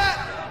see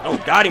that? Oh,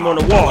 got him on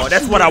the wall.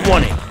 That's what I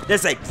wanted.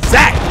 That's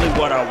exactly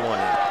what I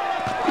wanted.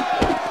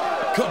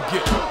 Come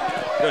get it.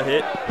 Good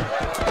hit.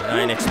 I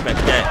didn't expect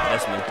that.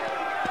 That's me.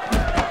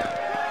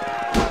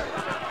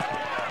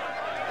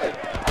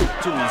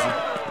 Too easy.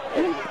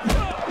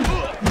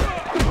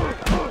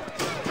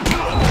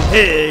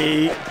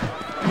 Hey.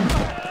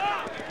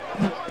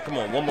 Come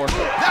on, one more.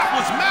 That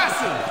was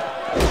massive.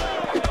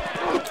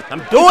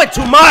 I'm doing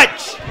too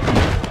much.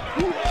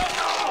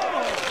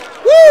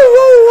 Woo,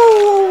 woo, woo,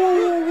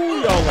 woo, woo,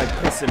 woo. Y'all like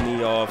pissing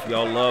me off.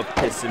 Y'all love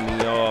pissing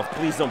me off.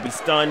 Please don't be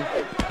stunned.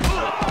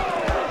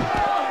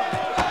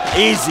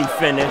 Easy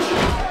finish.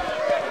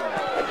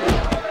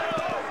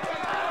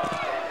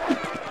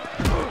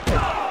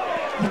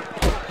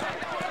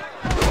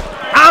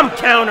 I'm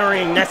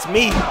countering. That's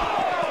me.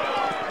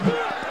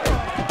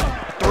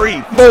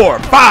 3, 4,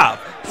 5,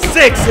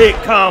 6 hit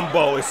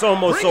combo. It's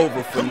almost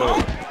over for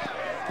North.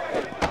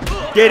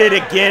 Did it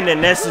again,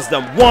 and this is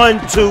the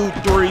 1, 2,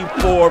 3,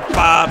 4,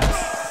 5,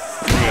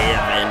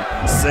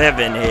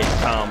 7 hit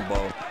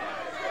combo.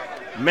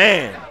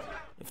 Man.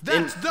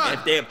 That's done.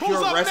 If they're Who's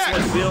pure up wrestling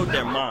next? build,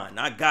 they're mine.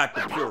 I got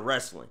the pure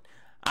wrestling.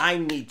 I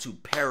need to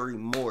parry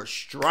more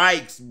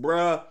strikes,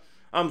 bruh.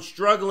 I'm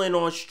struggling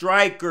on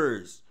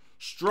strikers.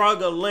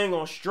 Struggling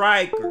on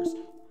strikers.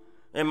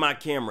 And my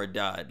camera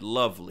died.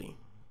 Lovely.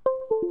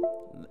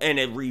 And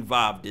it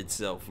revived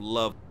itself.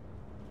 Love.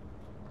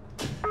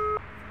 Watch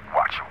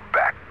your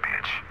back,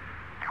 bitch.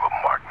 You a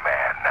marked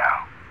man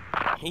now.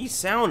 He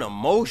sound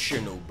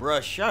emotional,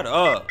 bruh. Shut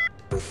up.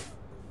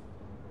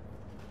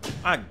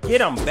 I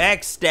get I'm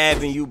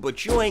backstabbing you,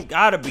 but you ain't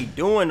gotta be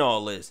doing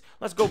all this.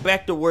 Let's go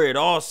back to where it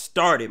all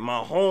started, my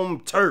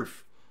home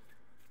turf.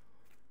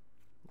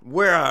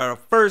 Where the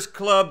first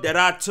club that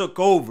I took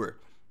over.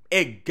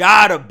 It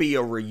gotta be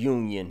a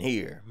reunion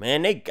here,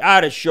 man. They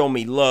gotta show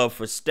me love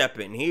for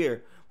stepping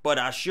here, but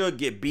I should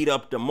get beat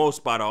up the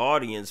most by the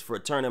audience for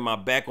turning my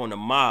back on the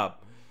mob.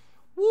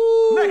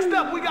 Woo! Next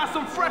up, we got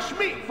some fresh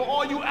meat for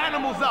all you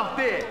animals out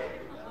there.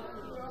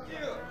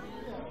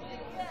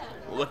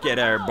 Look at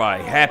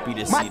everybody, happy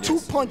to see My this. 2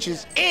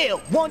 punches, L,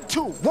 1,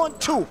 2, 1,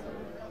 2.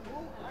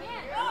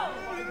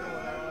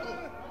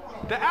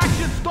 The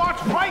action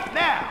starts right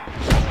now.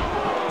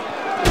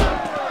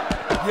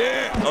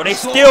 Yeah. Oh, they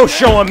still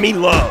showing me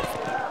love.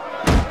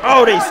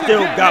 Oh, they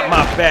still got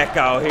my back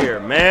out here,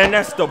 man.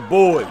 That's the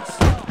boys.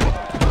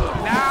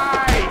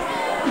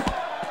 Nice.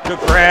 Good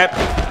grab.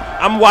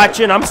 I'm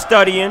watching, I'm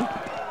studying.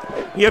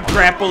 He a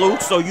grappler,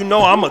 so you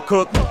know I'm a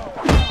cook. Over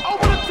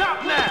the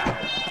top now.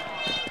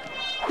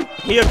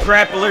 He a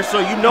grappler, so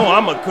you know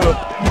I'm a cook.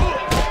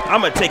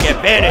 I'm gonna take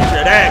advantage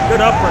of that.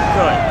 Good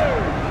uppercut.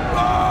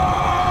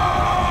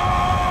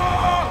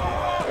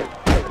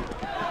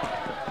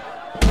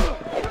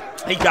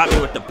 He got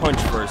me with the punch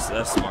first.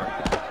 That's smart.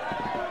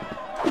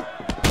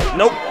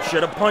 Nope.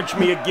 Should have punched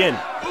me again.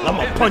 I'm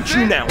gonna punch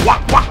you now.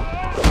 Wah, wah.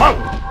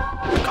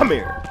 Bang. Come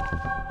here.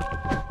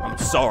 I'm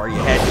sorry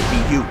it had to be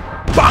you.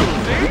 Bang.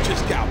 You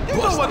just got You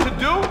know what to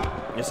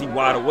do. Is he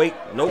wide awake?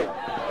 Nope.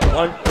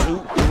 1, 2,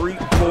 3,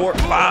 4,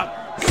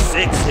 5,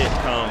 6 hit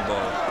combo.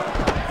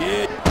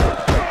 Yeah.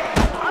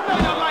 I know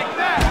you like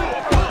that.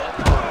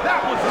 That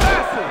was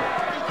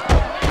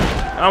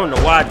massive. I don't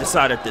know why I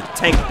decided to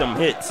tank them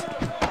hits.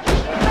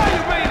 Now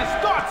you're ready to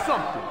start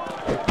something.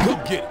 Come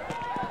get it.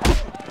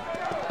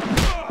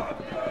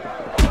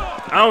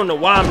 I don't know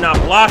why I'm not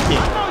blocking. I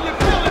know you're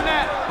feeling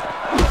that.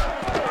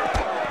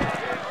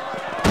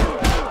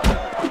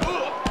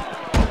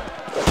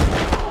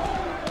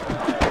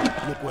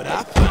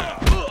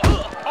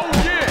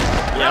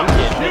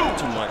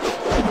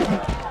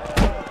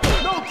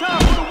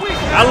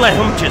 I let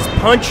him just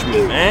punch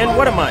me, man.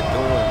 What am I doing?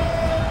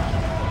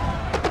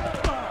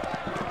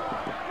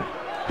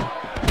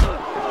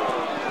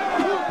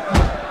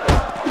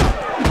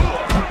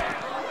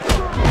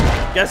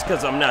 Guess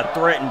because I'm not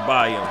threatened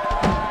by him.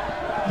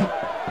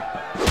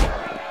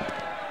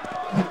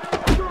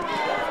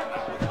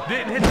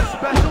 Didn't hit the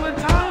special in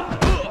time?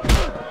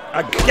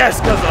 I guess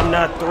because I'm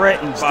not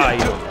threatened by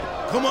him.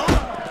 Come on.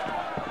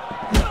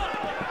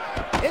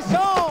 It's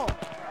on.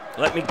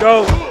 Let me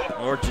go,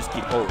 or just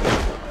keep holding.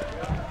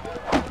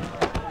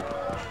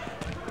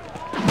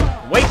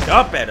 Wake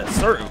up at a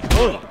certain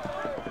point.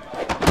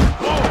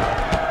 Whoa,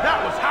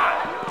 that was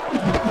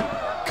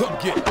hot. Come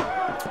get it.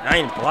 I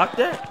ain't blocked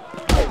that.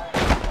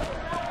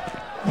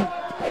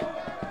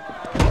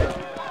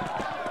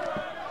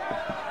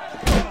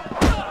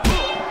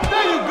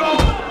 There you go.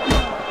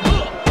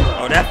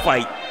 Oh, that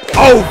fight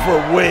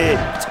over with.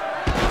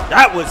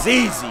 That was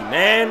easy,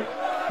 man.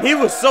 He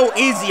was so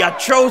easy, I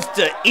chose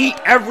to eat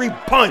every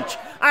punch.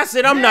 I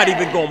said, I'm not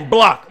even gonna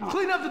block.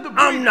 Clean up the debris,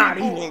 I'm not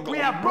people. even We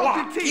gonna have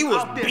broken block. teeth He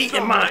was out there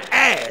beating my somewhere.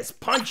 ass,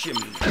 punching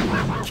me,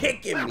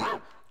 kicking me.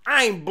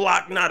 I ain't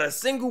blocked not a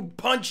single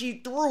punch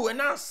he threw,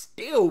 and I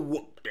still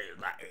whooped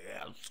his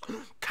ass.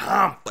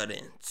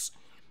 Confidence.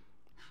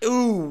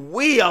 Ooh,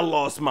 I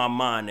lost my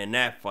mind in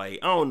that fight.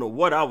 I don't know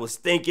what I was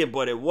thinking,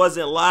 but it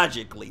wasn't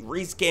logically.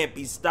 Reese can't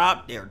be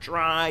stopped. They're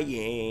trying.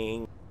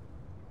 You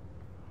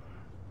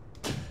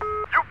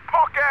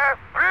punk ass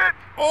bitch!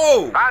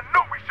 Oh! I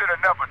knew we should have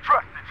never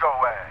trusted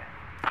your ass.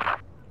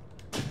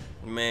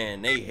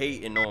 Man, they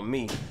hating on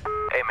me.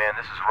 Hey man,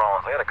 this is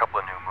Rollins. I got a couple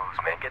of new moves,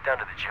 man. Get down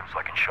to the gym so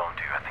I can show them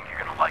to you. I think you're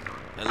gonna like them.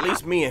 At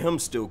least me and him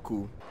still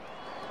cool.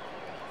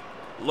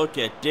 Look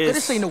at this.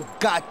 This ain't no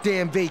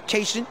goddamn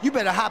vacation. You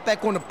better hop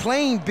back on the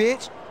plane,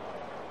 bitch.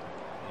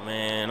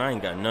 Man, I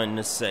ain't got nothing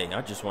to say.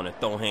 I just want to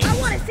throw hands. I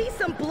want to see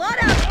some blood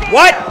out there.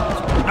 What?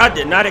 I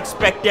did not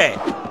expect that.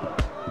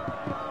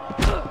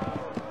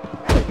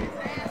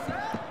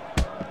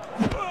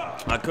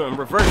 I couldn't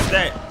reverse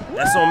that.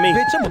 That's on me.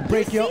 Bitch, I'ma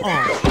break your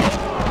arm.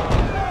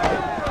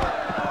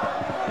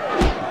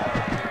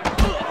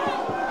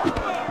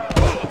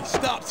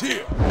 Stops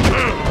here.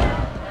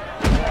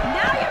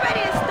 Now you're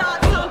ready to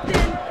start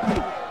something.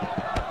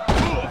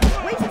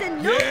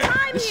 Wasting no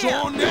time It's here.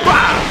 on now.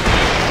 Wow.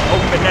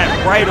 Open that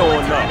right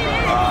on up.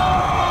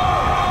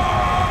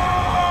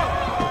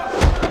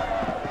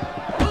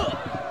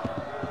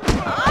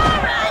 All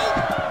right.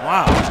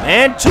 Wow,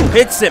 man. 2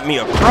 hits sent me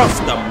across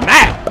the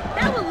map.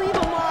 That will leave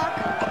a mark.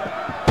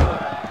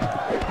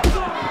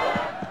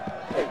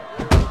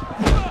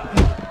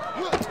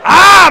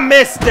 Ah,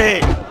 missed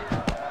it.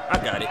 I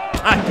got it.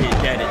 I did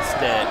that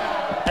instead.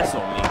 That's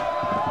on me.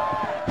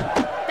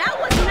 That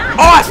was not.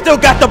 Oh, I still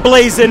got the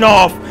blazing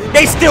off.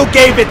 They still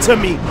gave it to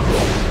me.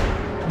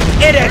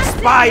 It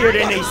expired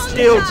and they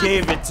still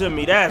gave it to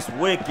me. That's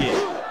wicked.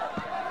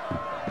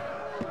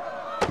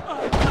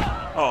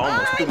 Oh, I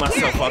almost threw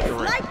myself out the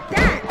ring. Like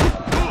that.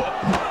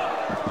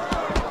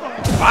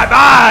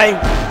 Bye-bye.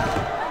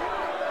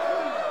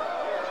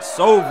 It's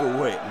over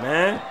with,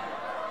 man.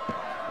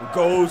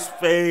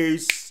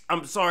 Ghostface.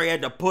 I'm sorry I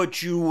had to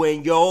put you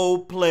in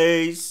your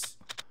place.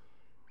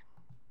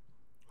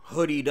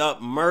 Hoodied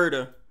up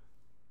murder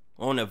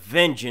on a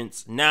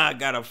vengeance. Now I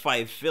gotta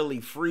fight Philly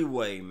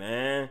Freeway,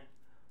 man.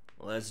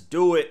 Let's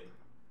do it.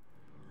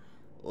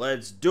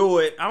 Let's do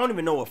it. I don't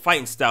even know what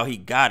fighting style he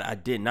got. I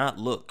did not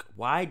look.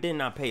 Why didn't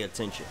I pay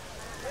attention?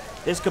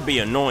 This could be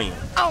annoying.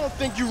 I don't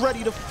think you're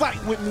ready to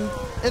fight with me,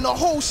 and the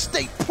whole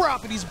state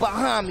property's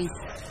behind me.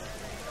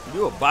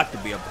 You're about to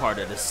be a part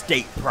of the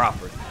state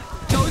property.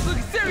 Joey's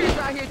looking serious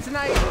out here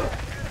tonight.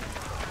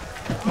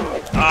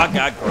 I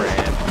got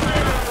grabbed.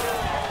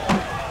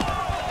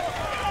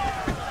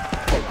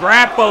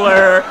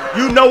 Grappler,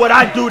 you know what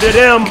I do to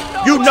them.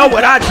 You know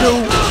what I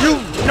do. You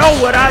know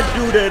what I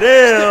do to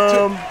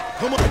them.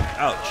 Come on.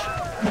 Ouch.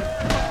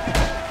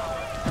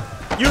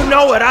 You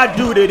know what I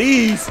do to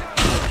these.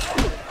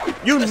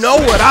 You know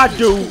what I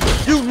do.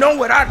 You know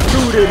what I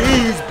do to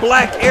these.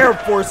 Black Air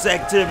Force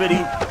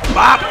activity.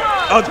 Bop.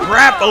 A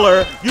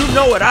grappler. You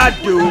know what I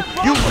do.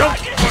 You know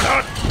what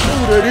I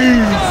do to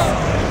these.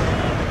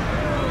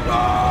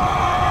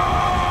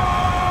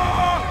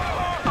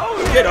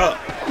 Get up.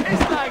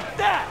 It's like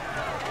that.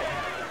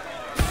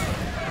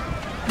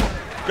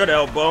 Good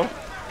elbow.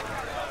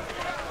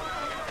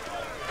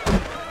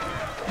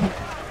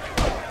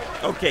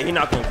 Okay, he's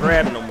not gonna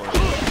grab no more.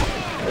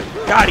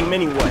 Got him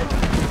anyway.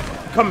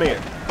 Come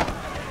here.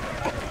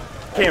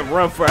 Can't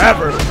run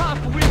forever.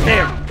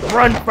 Can't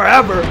run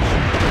forever.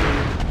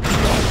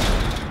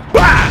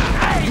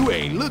 Bah! You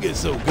ain't looking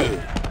so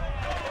good.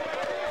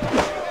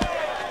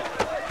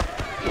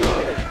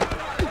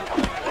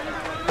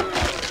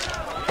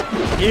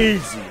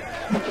 Easy.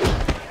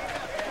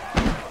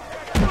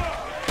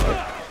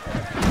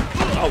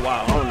 Oh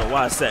wow, I don't know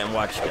why I sat and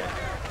watched that.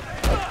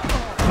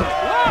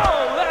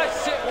 Whoa, that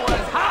shit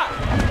was hot.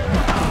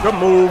 Good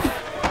move.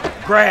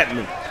 Grab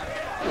me.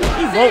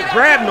 He won't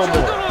grab no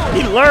more.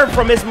 He learned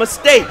from his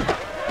mistake.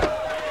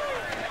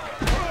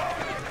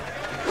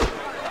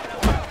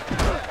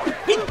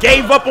 He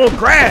gave up on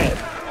grab.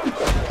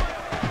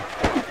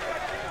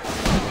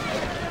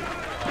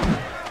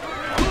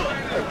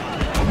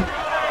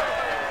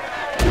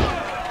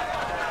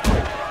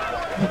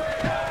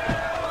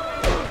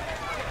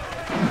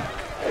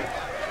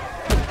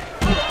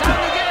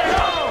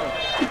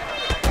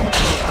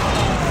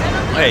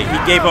 Hey, he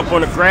gave up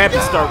on the grab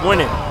and start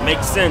winning.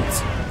 Makes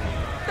sense.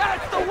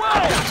 That's the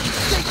way.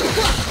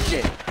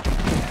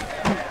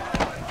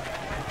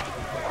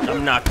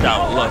 I'm knocked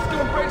out. Look.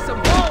 Gonna break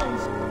some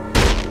bones.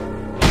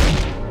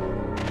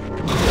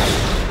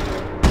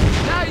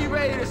 Now you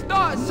ready to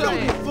start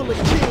something? Full of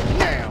kill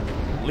now.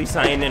 At least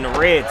I ain't in the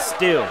red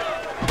still.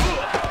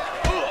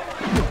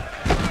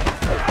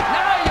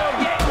 Now you're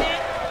getting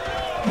it.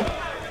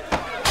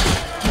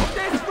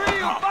 This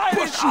real fight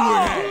is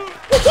on.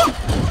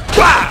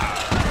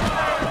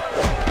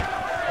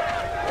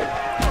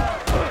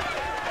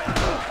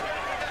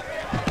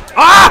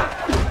 Ah!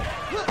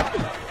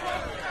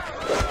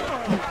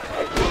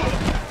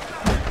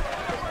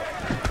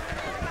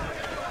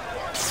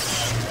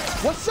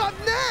 What's up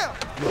now?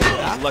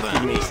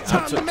 Lucky me. It's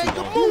time to make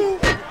a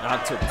move. I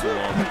took too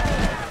long.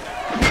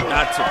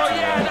 I took too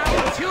long. That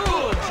was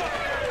huge.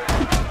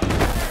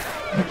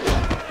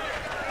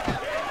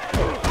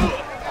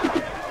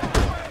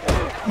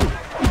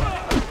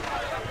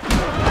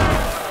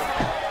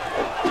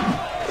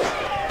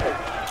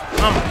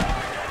 I'm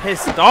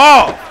pissed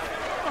off.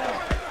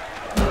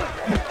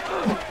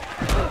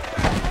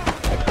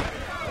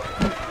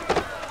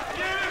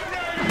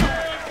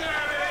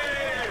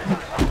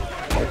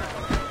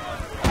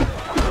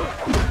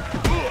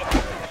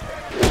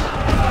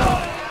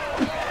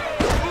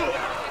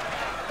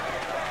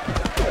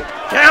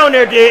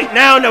 Countered it,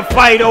 now the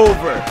fight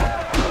over.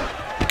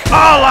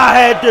 All I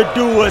had to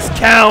do was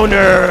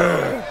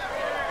counter.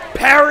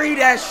 Parry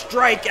that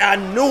strike, I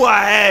knew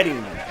I had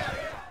him.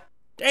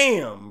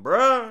 Damn,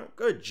 bruh,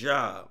 good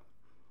job.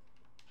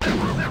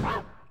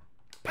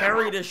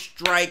 Parry the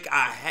strike,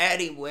 I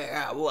had him where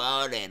I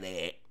wanted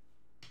it.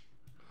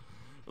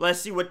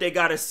 Let's see what they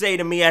gotta say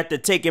to me after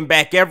taking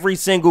back every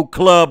single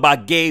club I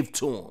gave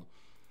to them.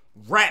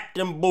 Wrap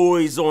them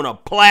boys on a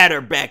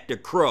platter back to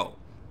Crow.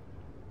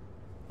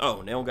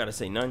 Oh, they don't gotta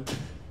say nothing?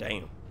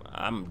 Damn,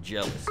 I'm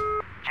jealous.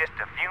 Just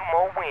a few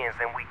more wins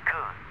and we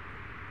good.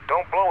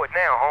 Don't blow it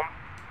now,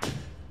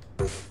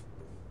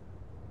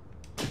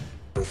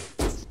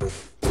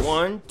 homie.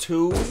 1,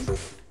 2.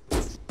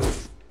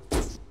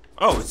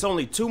 Oh, it's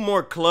only 2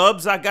 more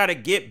clubs I gotta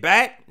get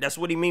back? That's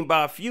what he mean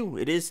by a few.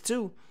 It is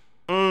 2.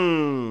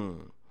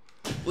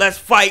 Let's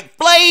fight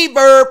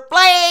Flavor.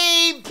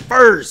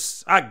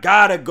 First. I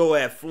gotta go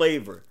at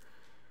Flavor.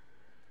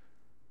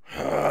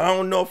 I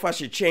don't know if I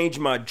should change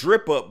my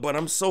drip up, but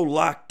I'm so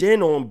locked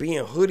in on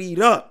being hoodied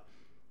up.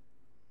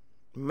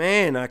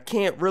 Man, I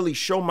can't really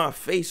show my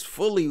face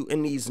fully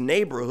in these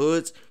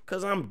neighborhoods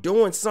because I'm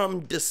doing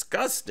something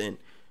disgusting.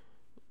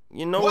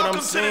 You know what I'm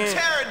saying? Welcome to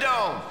the Terror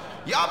Dome.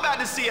 Y'all about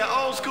to see an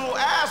old school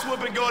ass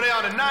whooping go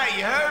down tonight,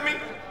 you heard me?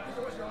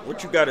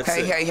 What you gotta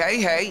say?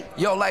 Hey.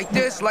 Yo, like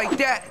this, like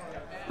that.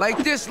 Like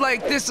this, and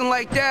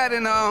like that,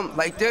 and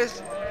like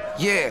this.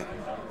 Yeah.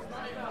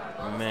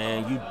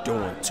 Man, you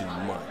doing too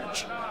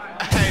much.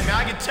 Hey, man,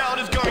 I can tell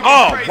this gonna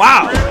get crazy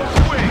wow. real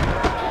quick.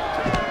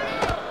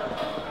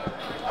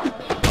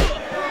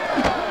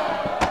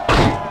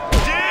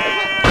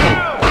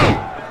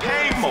 Damn!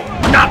 Painful.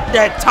 Knock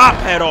that top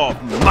hat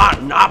off,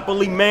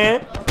 Monopoly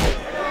man.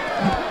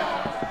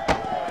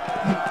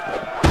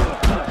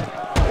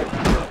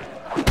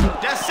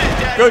 That's it,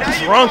 Daddy. Good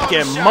now drunk you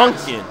and call the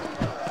shots. monking.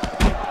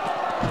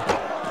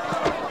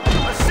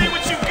 Let's see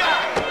what you got.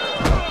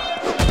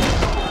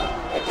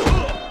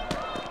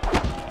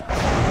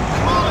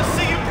 Come on, let's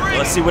see you breathe.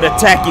 Let's see what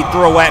attack you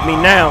throw at me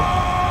now.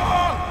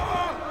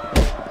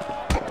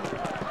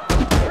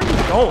 Where you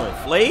going,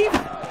 Flav?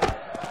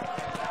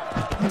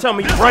 Tell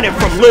me you running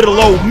from little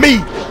old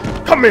me.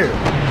 Come here.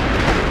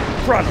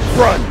 Run.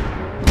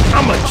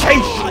 I'ma chase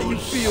you. How you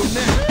feel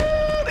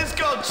now? This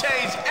gonna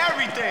change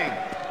everything.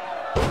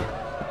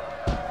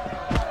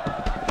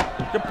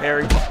 Good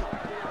parry.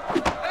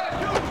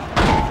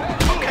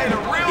 Okay, the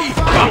real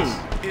fight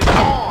is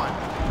on.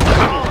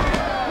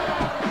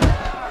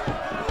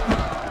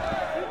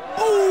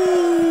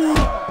 Ooh,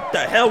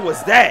 the hell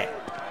was that?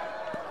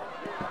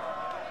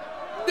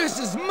 This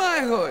is my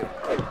hood.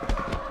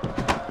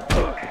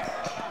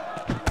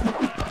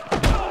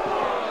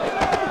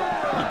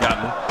 He got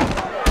me.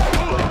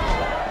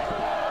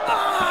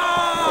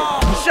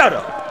 Shut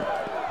up.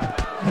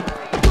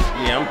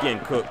 Yeah, I'm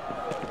getting cooked.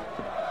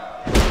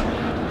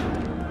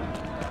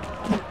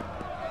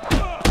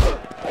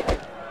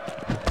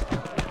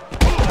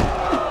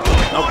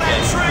 Okay,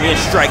 we in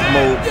strike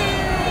mode.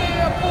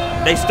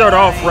 They start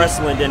off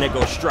wrestling, then they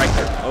go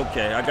striker.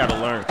 Okay, I gotta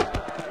learn.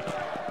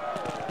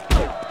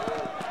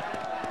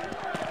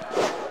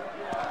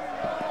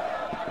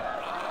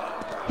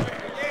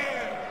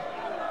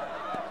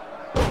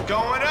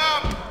 Going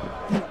up.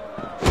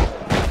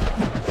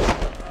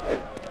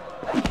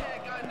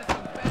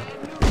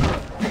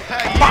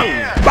 Hey, Bang,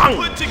 yeah. bang,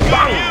 Put to good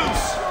bang.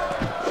 use.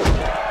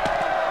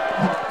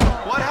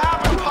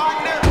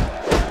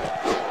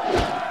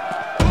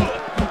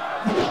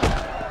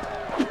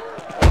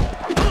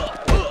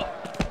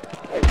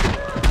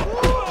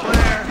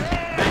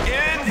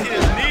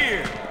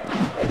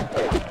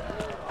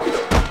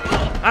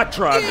 I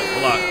tried to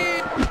block.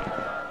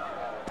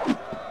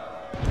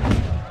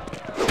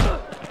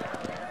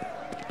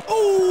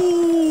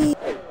 Ooh!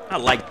 I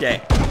like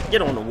that.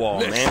 Get on the wall,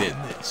 Let's man. end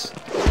this.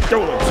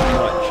 Don't do too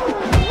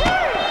much.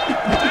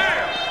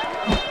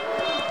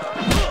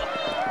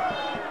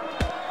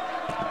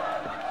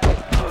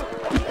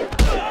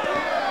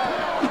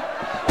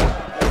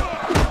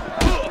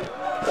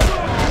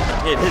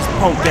 Hit his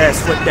punk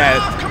ass with that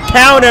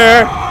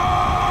counter.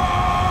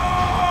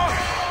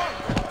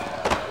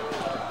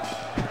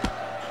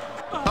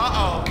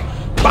 Uh-oh.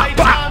 Bop, bop,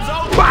 Playtime's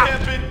over, bop.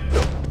 pimpin'.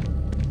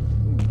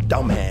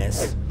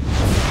 Dumbass.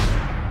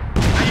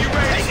 Are you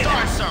ready to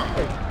start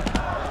something?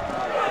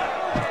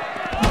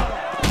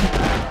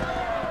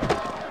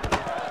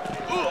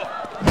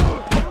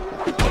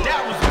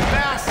 That was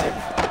massive.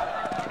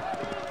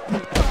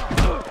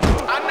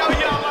 I know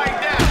y'all like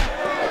that.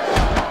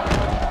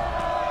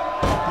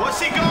 What's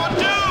he gonna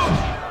do?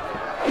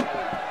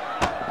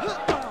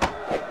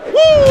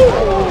 Woo!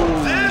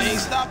 This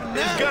is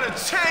gonna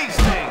change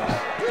things.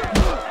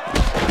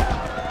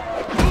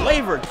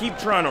 Flavor keep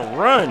trying to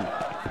run.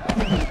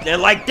 They're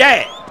like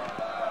that.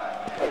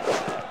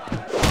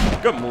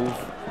 Good move.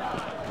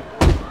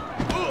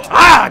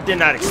 Ah, I did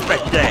not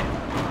expect that.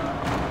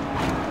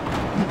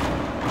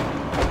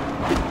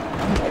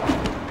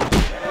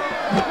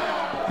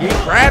 He's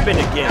grabbing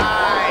again.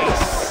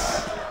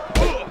 Nice.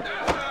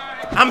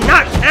 I'm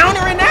not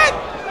countering that.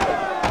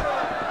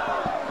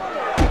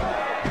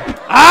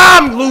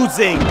 I'm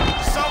losing.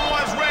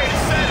 Someone's ready to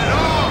set it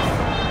off.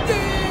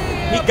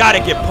 He gotta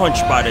get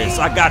punched by this.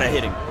 I gotta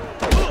hit him.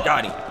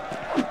 Got him.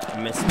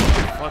 Missed the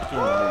fucking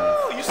move.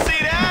 Ooh, you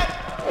see that?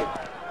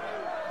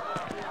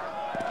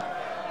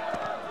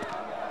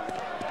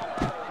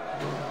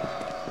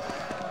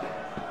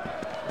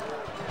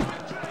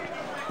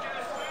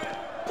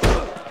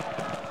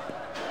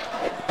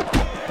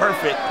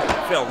 Perfect.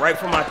 Fell right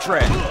from my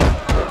track. You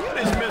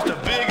just missed a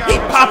big He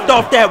popped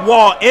off that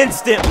wall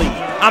instantly.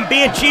 I'm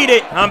being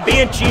cheated. I'm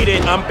being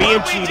cheated. I'm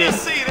being cheated.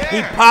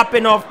 He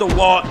popping off the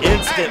wall Hey,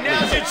 instantly.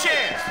 now's your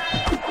chance.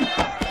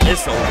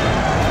 It's over.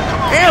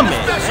 Damn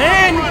it,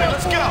 man.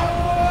 Let's go.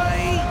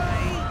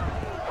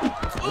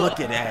 Look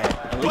at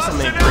that. At least I'm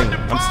in green.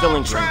 I'm still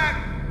in green.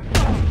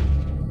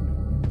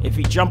 If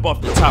he jump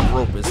off the top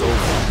rope, it's over.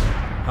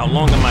 How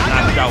long am I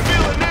knocked out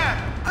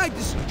for? I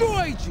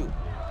destroyed you.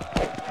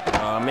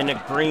 I'm in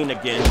the green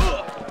again.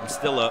 I'm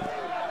still up.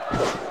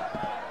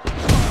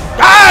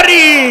 Got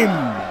him!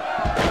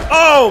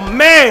 Oh,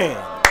 man.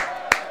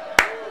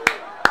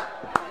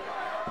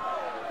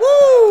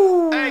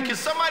 Woo! Hey, can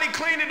somebody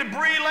clean the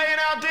debris laying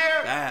out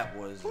there? That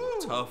was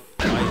a tough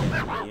fight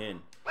at the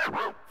end.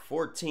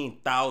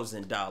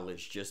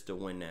 $14,000 just to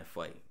win that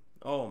fight.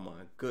 Oh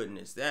my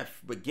goodness. That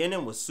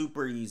beginning was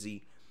super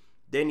easy.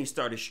 Then he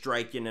started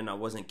striking and I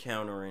wasn't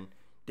countering.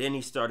 Then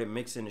he started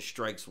mixing the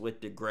strikes with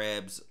the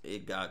grabs.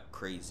 It got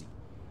crazy.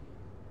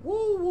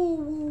 Woo, woo,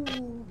 woo,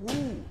 woo,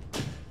 woo.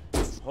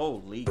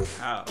 Holy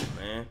cow,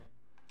 man.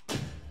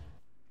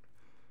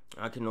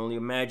 I can only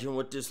imagine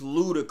what this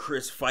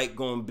Ludacris fight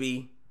gonna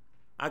be.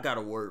 I got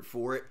a word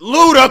for it.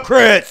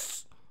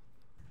 Ludacris!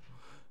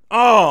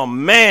 Oh,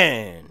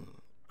 man.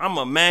 I'm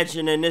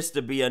imagining this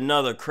to be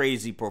another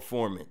crazy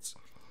performance.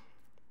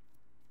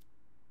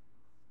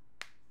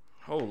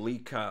 Holy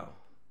cow.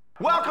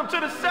 Welcome to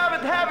the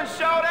 7th Heaven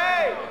Show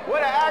Day, where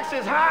the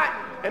action's hot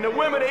and the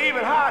women are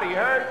even hotter, you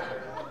heard?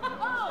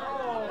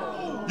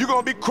 You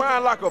gonna be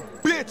crying like a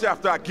bitch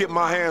after I get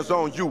my hands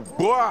on you,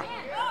 boy.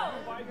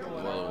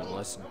 Well,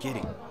 let's get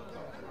it.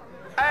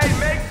 Hey,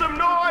 make some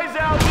noise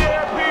out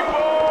there,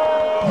 people!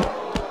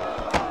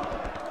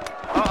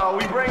 Uh-oh,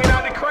 we bringing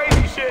out the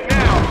crazy shit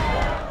now.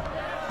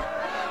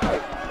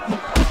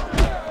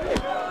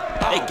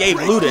 They gave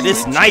Luda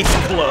this nice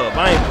club.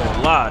 I ain't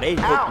gonna lie. They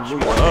hooked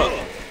Luda up.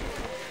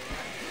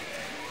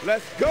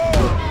 Let's go.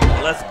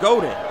 Let's go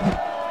then.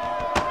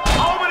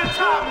 Over the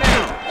top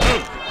now.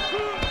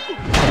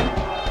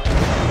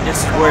 This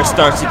is where it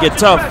starts to get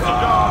tough.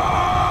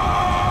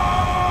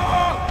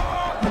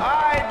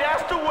 Alright,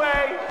 that's the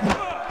way.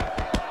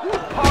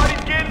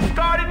 Party's getting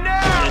started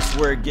now. This is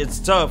where it gets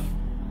tough.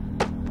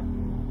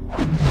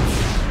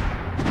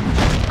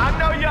 I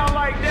know y'all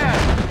like that.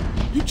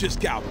 You just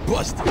got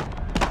busted.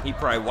 He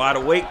probably wide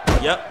awake.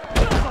 Yep.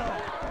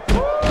 Woo,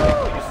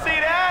 you see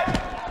that?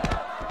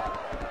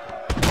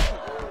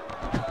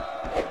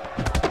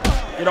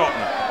 Get off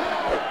me.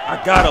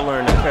 I gotta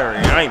learn to parry.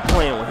 I ain't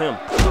playing with him.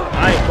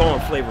 I ain't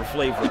going Flavor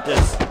Flav with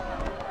this.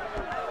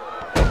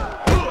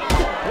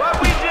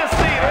 What we just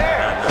see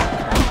there?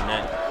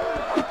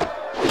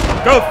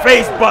 Go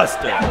face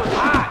buster. That was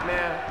hot,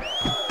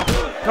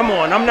 man. Come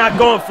on, I'm not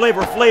going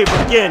Flavor Flav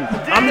again.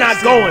 I'm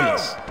not going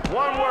it.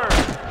 One word.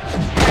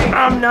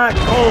 I'm not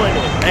going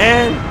it,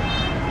 man.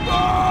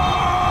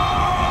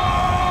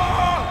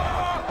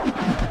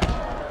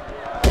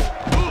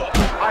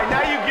 Alright,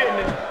 now you getting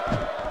it.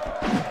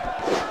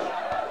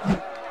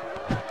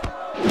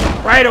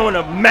 Right on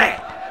the mat.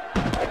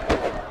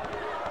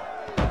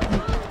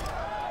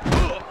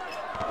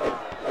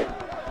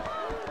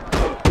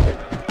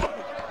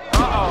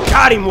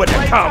 Got him with the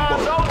combo.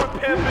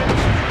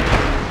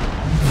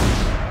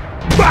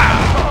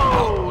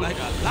 Wow! Like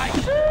a light.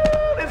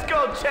 This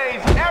gonna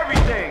change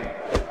everything.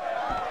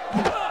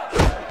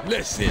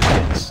 Listen.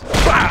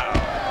 Wow!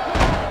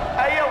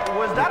 Hey yo,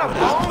 was that a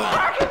bone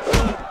cracker?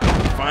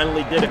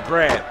 Finally did a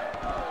grab.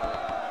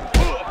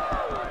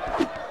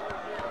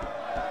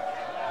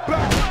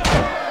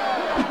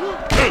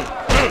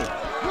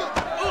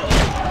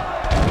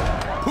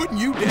 Putting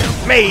you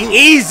down. Made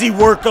easy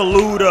work of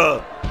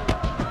Luda.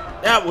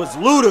 That was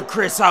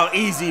ludicrous how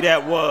easy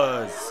that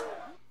was.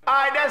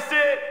 Alright, that's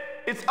it.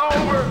 It's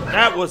over.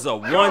 That was a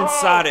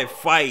one-sided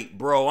fight,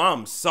 bro.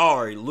 I'm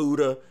sorry,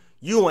 Luda.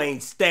 You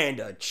ain't stand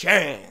a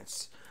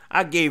chance.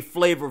 I gave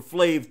Flavor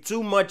Flav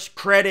too much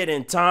credit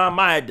and time.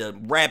 I had to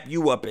wrap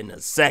you up in a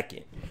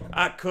second.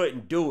 I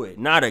couldn't do it.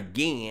 Not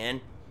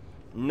again.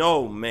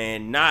 No,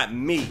 man, not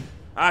me.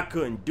 I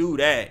couldn't do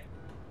that.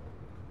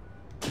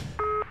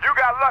 You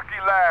got lucky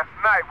last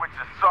night with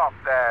your soft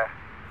ass.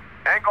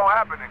 Ain't gonna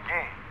happen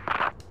again.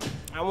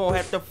 I won't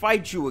have to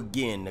fight you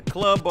again. The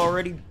club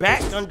already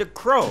back under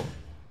Crow.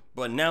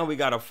 But now we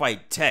gotta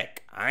fight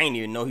Tech. I ain't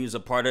even know he was a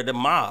part of the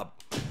mob.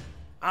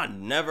 I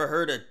never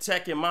heard of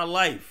Tech in my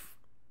life.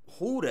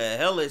 Who the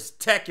hell is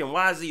Tech and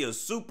why is he a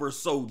super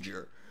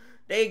soldier?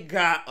 They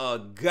got a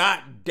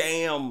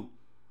goddamn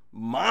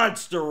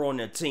monster on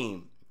the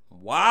team.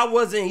 Why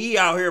wasn't he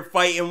out here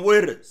fighting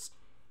with us?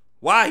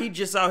 Why he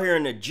just out here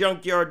in the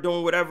junkyard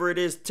doing whatever it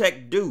is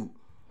Tech do?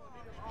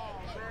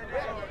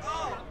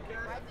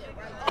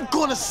 I'm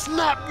gonna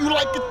snap you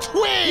like a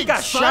twig. He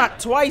got son. shot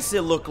twice,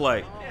 it looked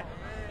like.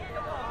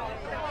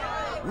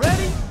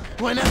 Ready?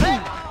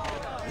 Whenever.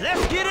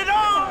 Let's get it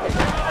on.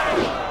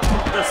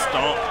 The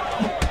stomp.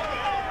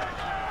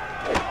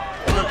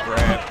 Good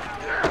grab.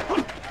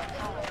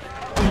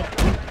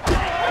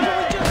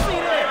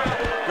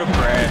 Good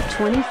grab.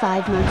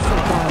 25 months of Good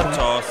battle.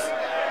 toss.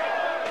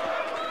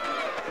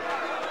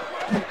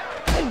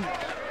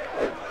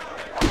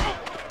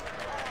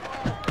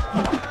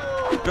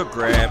 Good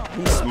grab.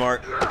 He's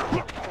smart.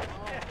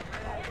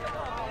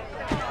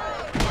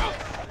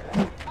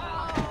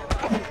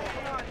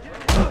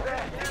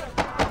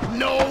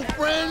 No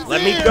friends.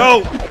 Let me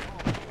go.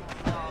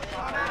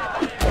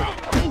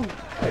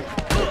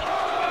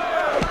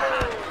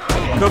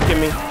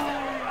 Cooking me.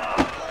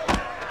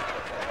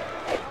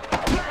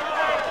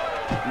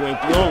 You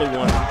ain't the only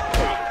one.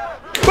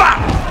 Bah!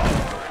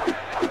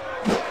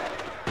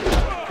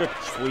 Good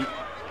sweep.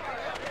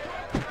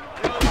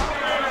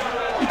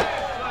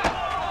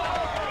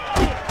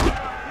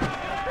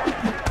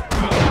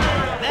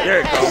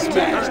 There it goes.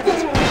 There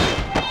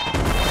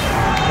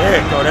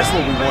it go. That's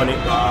what we wanted.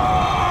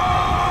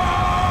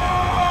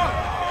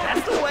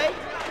 That's the way.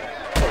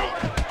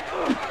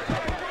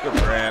 Good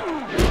grab.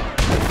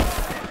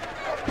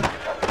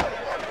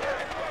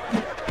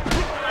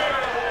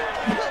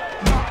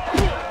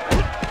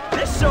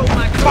 This show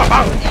might Bow,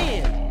 bow. come to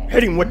an end.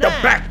 Hit him with the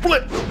back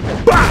flip.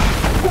 Bah!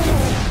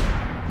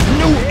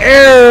 New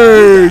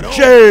Air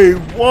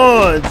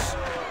J1s.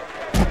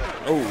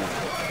 Oh.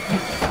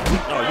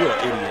 Oh, you're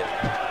an idiot.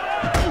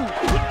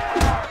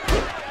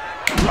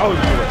 Oh, you're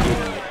an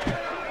idiot.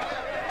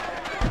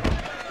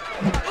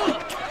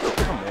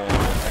 Come on.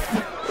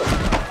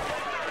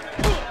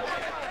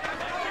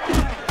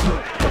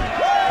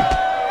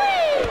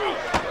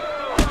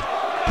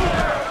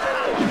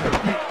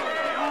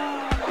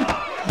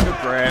 Good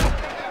grab.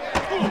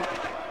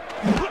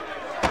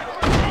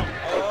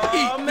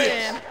 Oh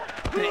man,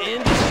 the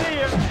end is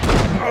near.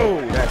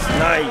 Oh, that's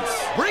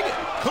nice. Bring it.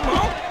 Come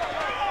on.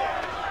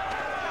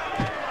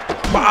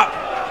 Bop.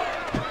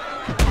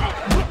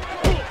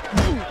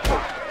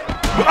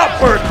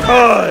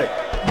 Uppercut.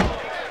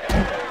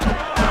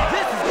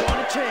 This is going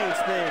to change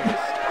things.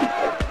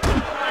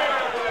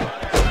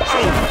 Show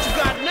me what you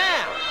got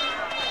now.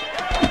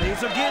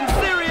 Things are getting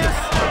serious.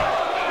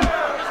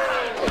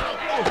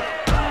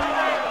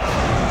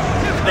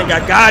 I think I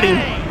got him.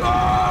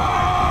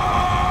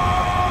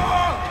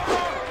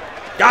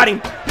 Got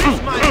him.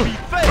 This might be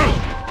fake.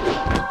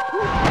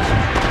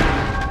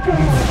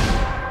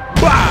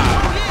 Wow.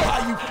 How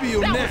you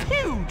feel That now? was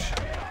huge.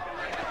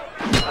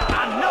 I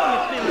know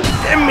you're feeling.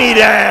 Give me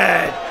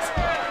that.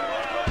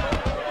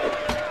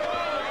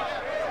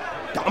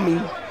 Dummy.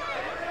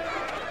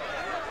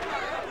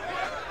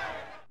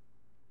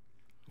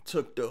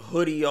 Took the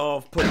hoodie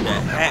off, put the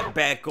hat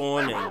back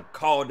on, and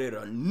called it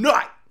a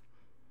night.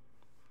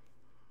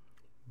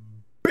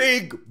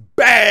 Big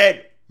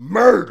bad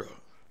murder.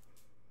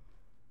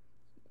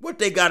 What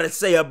they gotta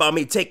say about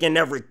me taking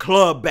every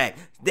club back?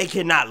 They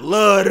cannot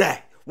love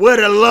that. Where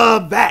the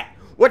love at?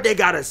 What they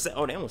gotta say?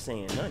 Oh, they don't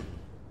saying nothing.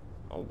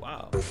 Oh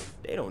wow,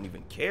 they don't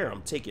even care.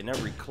 I'm taking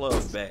every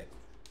club back.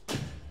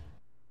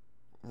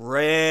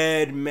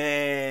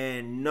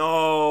 Redman,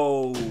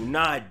 no,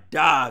 not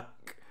Doc.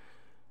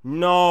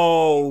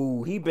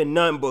 No, he been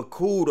nothing but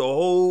cool the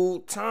whole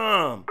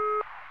time.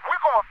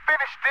 We're gonna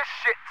finish this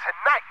shit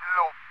tonight,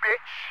 little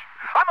bitch.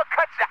 I'ma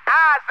cut your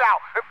eyes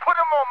out and put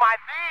them on my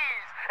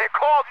knees and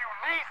call you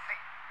Niecy.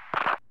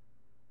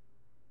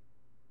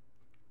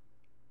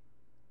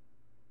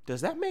 Does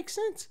that make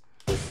sense?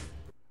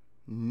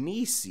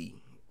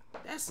 Nisi.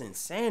 That's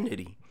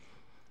insanity.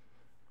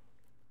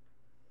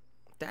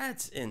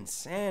 That's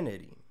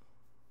insanity.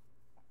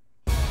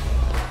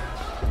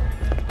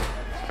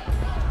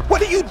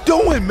 What are you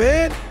doing,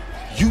 man?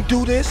 You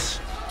do this,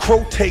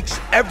 Crow takes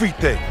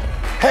everything.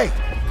 Hey,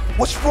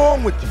 what's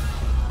wrong with you?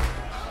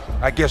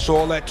 I guess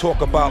all that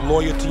talk about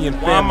loyalty and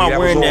Why am I family,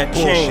 wearing that was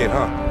all that bullshit, chain?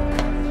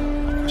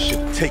 huh? I should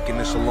have taken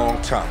this a long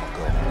time ago.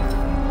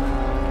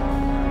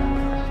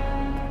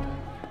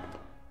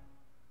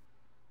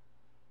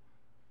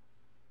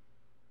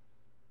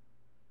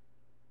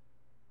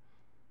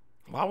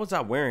 Why was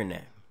I wearing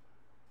that?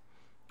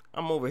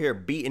 I'm over here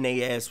beating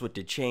their ass with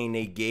the chain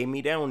they gave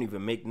me. That don't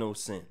even make no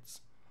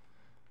sense.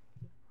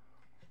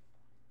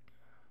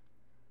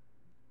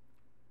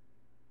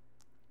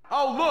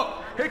 Oh,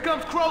 look, here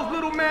comes Crow's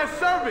little man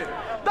servant.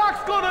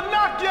 Doc's gonna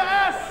knock your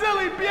ass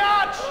silly,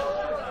 biatch!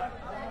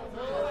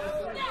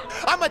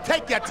 I'ma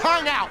take your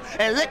tongue out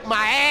and lick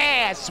my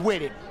ass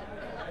with it.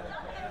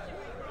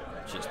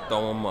 Just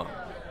throw him up.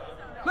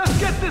 Let's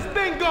get this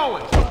thing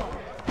going.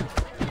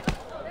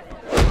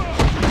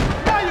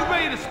 Now you're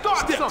ready to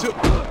start something.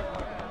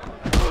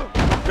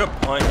 Good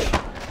punch.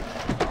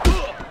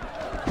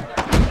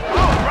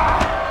 All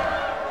right.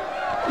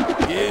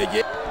 Yeah,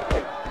 yeah.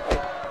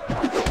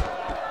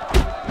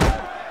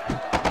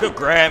 Good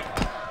grab.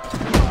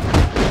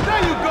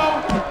 There you go.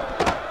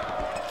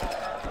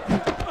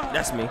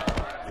 That's me.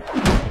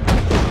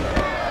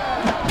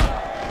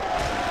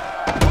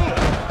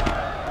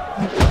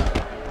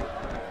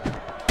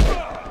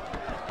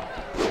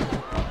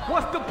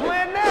 What's the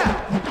plan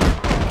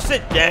now?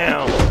 Sit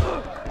down.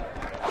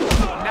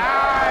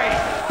 Nice.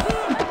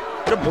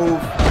 Good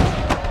move.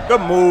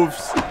 Good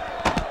moves.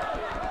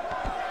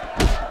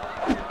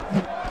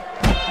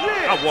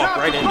 Yeah, I walk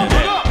right into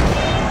that.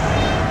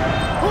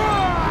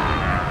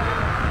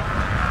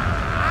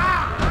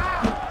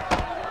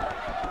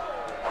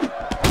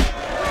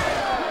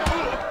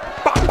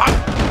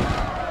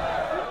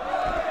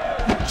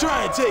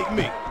 Try and take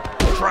me.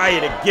 Try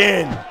it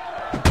again.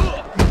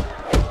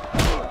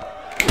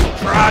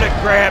 Try to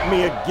grab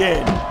me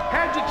again.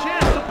 Had your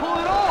chance to pull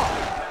it off.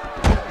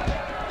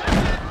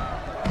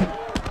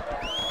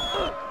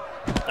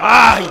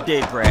 Ah, he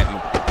did grab me.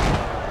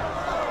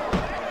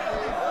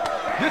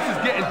 This is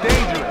getting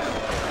dangerous.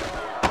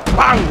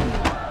 Bang!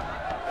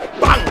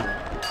 Bang!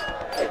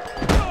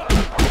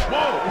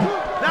 Whoa,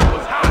 that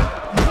was hot.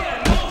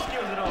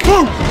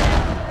 Boom!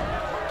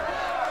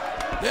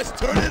 Let's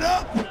turn it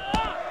up.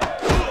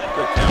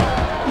 Good count.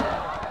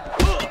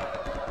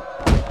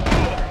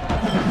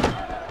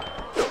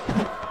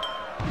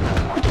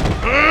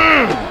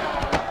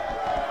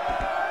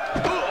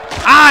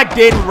 I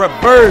didn't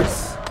reverse.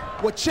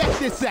 Well, check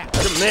this out.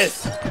 Good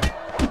miss.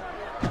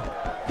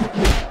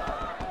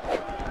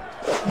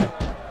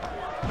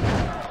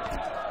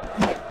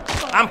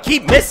 I'm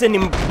keep missing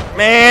him,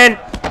 man.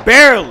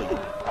 Barely.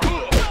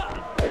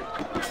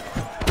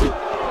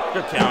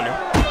 Good counter.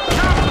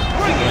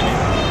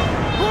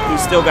 He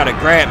still gotta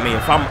grab me.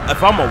 If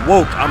I'm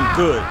awoke, I'm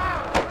good.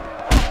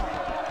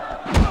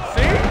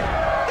 See?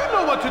 You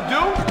know what to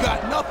do. You got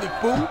nothing,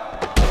 fool.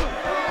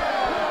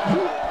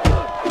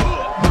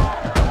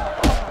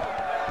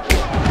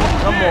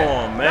 Come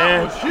on, man.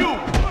 That was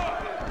huge.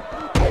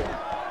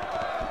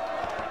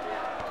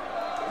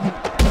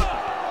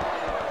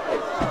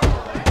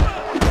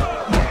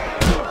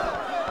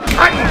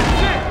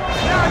 That's it.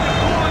 Now you're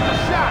calling the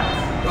shots.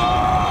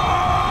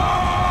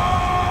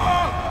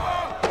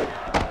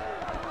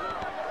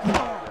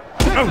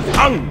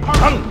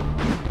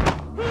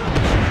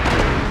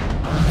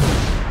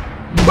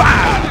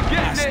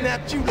 I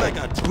snapped you like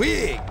a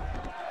twig.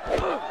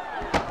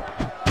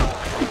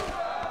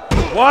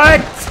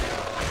 What?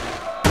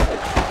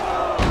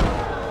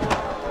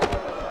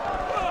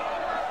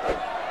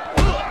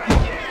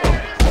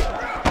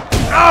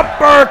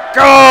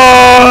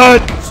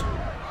 Uppercut!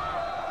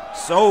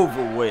 It's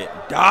over with,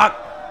 Doc.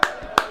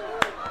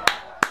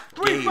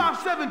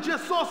 357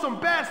 just saw some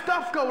bad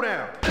stuff go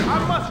down.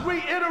 I must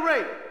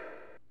reiterate.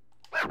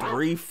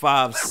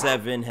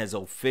 357 has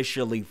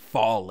officially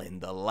fallen.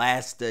 The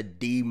last of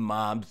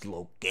D-Mob's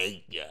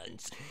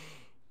locations.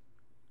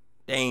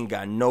 They ain't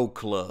got no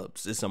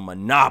clubs. It's a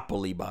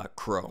monopoly by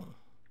Crow.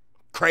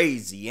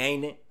 Crazy,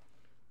 ain't it?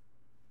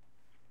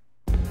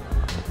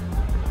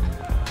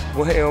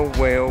 Well,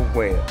 well,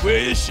 well. Where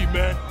is she,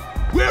 man?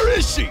 Where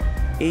is she?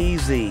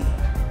 Easy.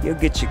 You'll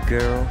get your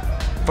girl.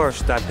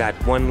 First, I've got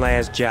one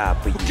last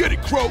job for you. Forget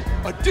it, Crow.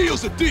 A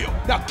deal's a deal.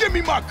 Now give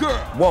me my girl.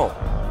 Whoa,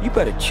 you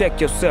better check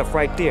yourself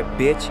right there,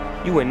 bitch.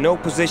 You in no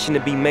position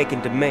to be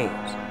making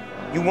demands.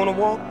 You wanna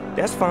walk?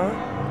 That's fine.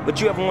 But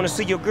you ever wanna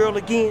see your girl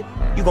again?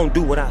 You gonna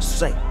do what I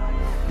say.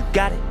 You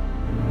got it?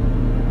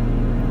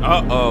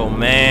 Uh-oh,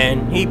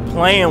 man. He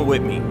playing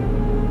with me.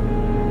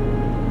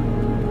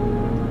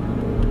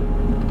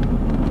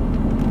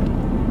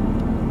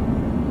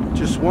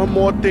 Just one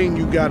more thing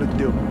you gotta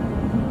do.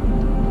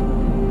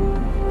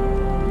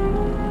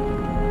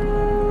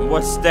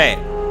 What's that?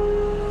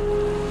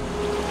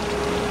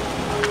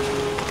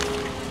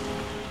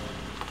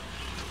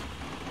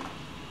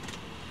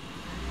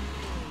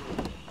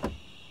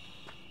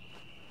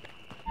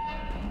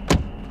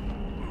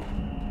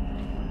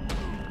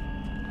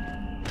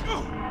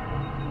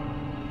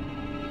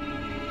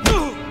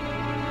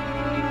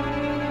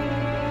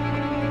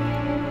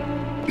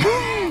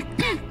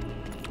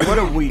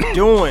 we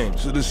doing?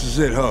 So this is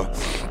it, huh?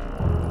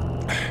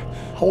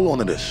 Hold on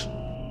to this.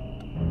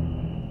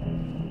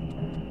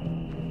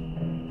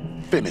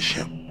 Finish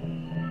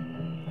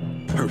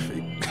him.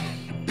 Perfect.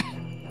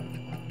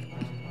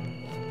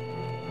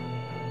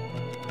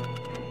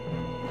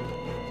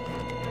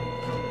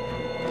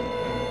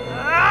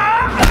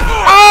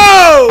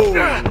 Oh!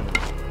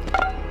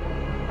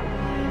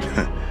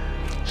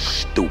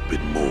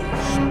 Stupid move.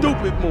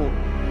 Stupid move.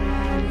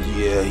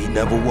 Yeah, he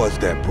never was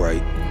that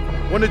bright.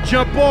 Wanna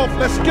jump off?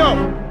 Let's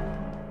go.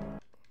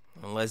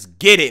 Let's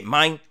get it,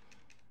 man.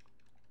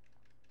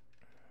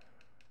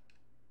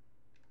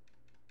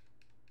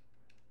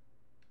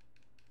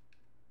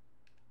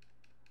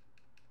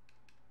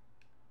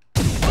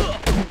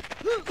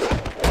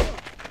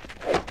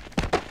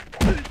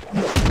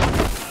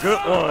 Good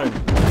one.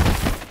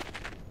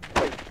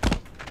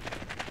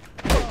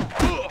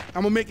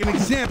 I'm gonna make an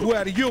example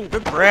out of you.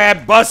 Good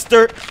grab,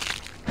 Buster.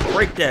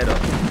 Break that up.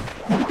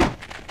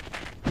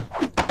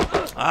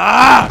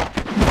 Ah!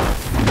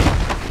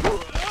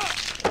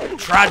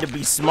 Tried to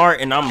be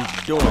smart and I'm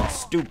doing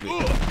stupid.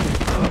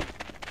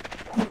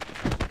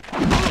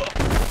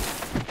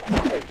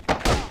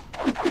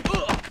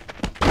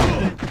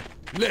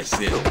 Let's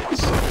end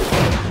this.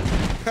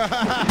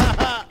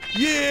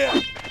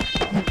 Yeah.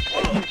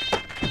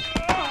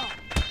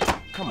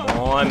 Come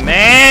on,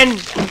 man.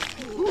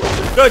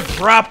 Good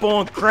drop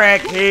on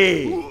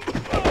Crackhead.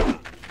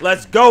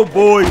 Let's go,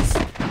 boys.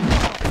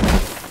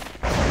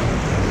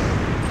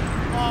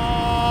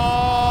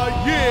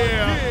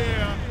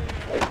 Yeah.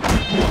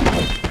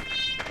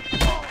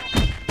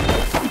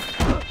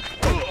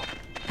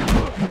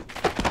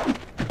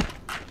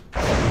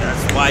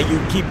 That's why you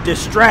keep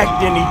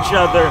distracting each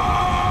other.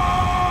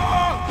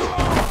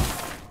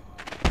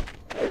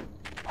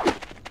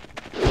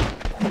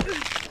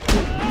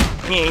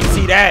 He ain't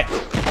see that.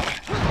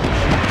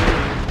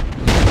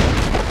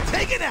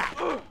 Take it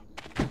out.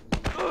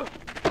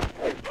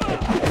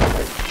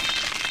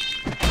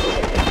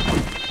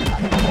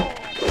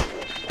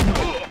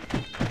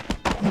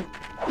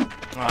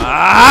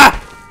 Ah!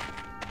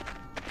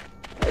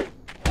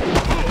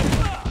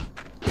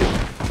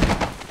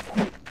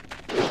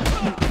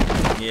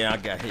 Yeah, I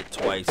got hit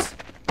twice.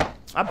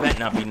 I bet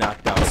not be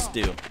knocked out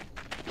still.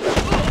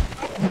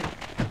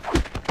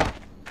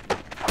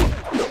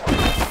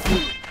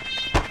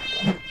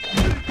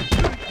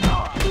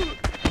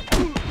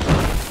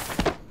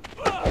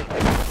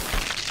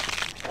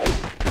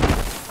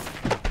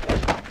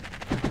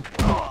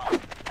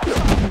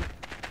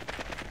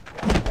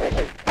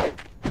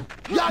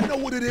 Y'all know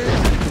what it is.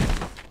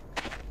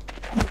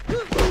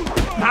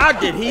 How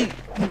did he?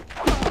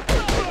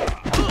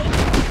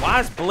 Why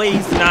is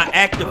Blaze not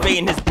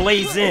activating his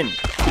Blaze in?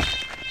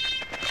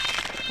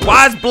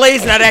 Why is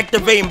Blaze not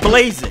activating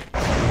Blazing? Oh,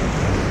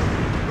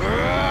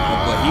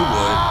 but he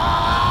would.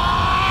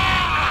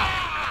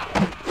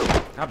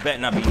 I bet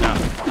not be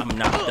knocked. I'm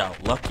knocked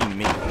out. Lucky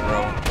me,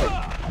 bro.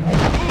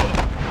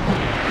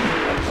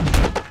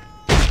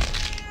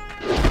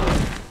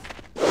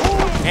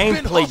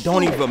 Gameplay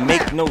don't even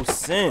make no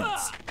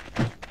sense.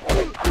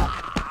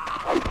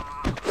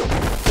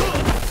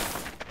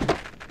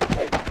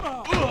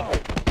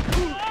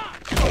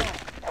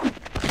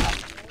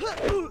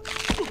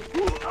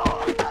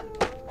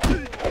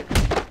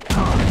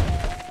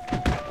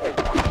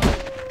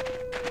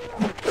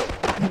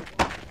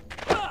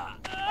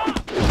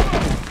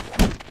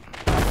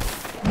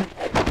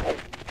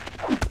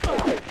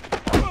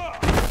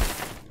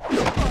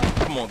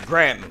 Come on,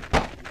 grab me.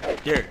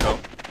 There you go.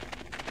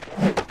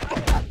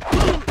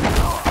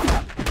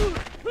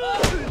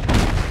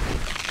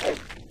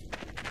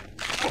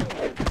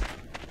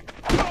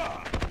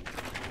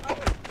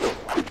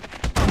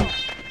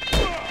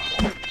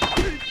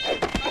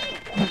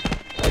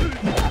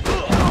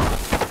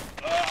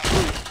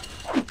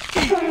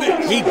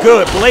 He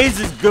good. Blaze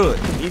is good.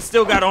 He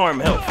still got arm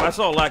health. That's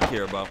all I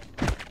care about.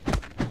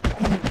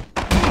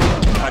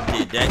 I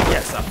did that.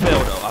 Yes, I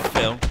fell though. I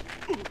fell.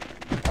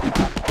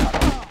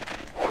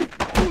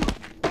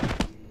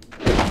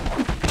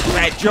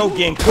 Fat Joe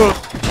getting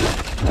cooked.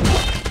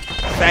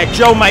 Fat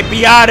Joe might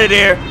be out of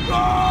there.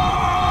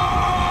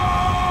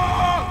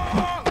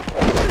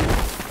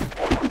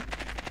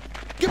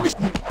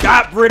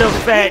 Got rid of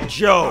Fat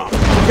Joe.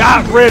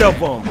 Got rid of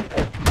him.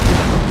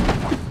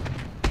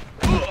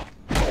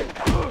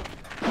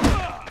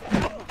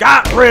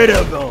 Got rid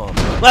of him.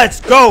 Let's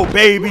go,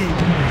 baby.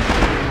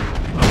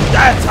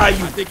 That's how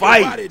you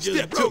fight.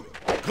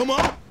 Come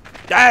on.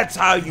 That's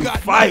how you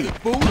fight.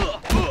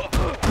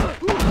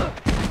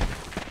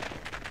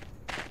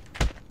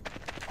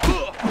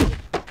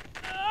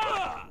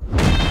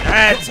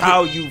 That's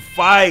how you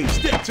fight.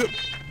 Step to me.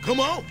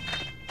 Come on.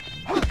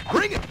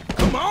 Bring it.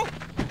 Come on.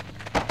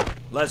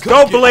 Let's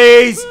go,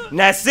 Blaze. And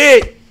that's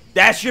it.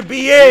 That should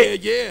be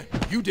it. Yeah.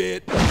 You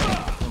did.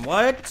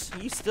 What?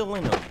 You still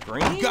in the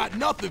green? You got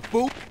nothing,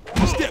 fool.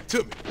 Step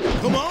to me.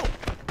 Come on.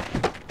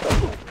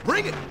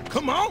 Bring it.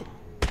 Come on.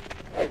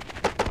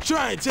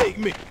 Try and take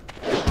me.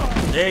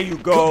 There you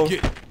go. Come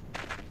get it.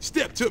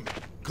 Step to me.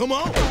 Come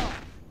on.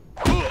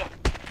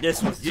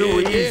 This was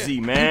too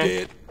easy, man. You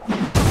did.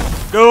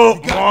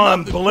 Good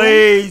one,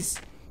 Blaze.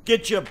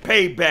 Get your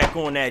payback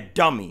on that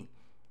dummy.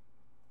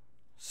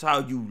 That's how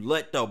you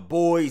let the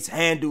boys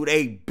handle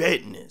their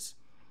business.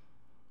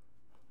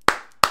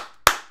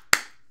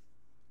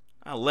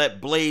 I let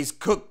Blaze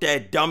cook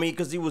that dummy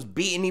because he was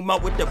beating him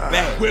up with the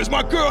bat. Where's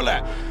my girl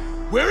at?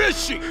 Where is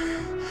she?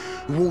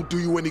 It won't do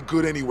you any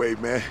good anyway,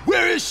 man.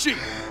 Where is she?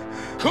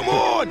 Come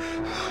on!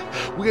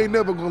 We ain't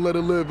never gonna let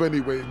her live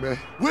anyway, man.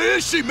 Where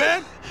is she,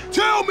 man?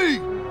 Tell me!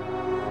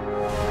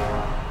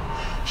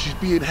 She's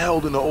being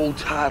held in the old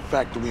tire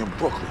factory in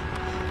Brooklyn.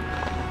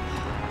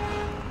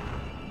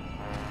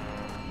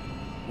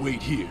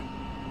 Wait here.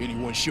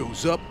 Anyone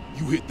shows up,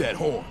 you hit that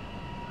horn.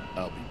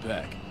 I'll be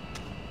back.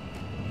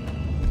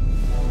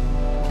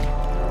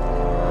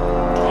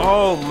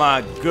 Oh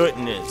my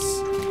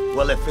goodness.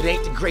 Well, if it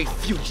ain't the great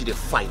fugitive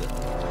fighter.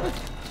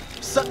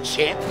 Sup,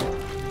 champ?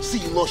 See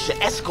you lost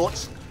your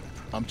escorts.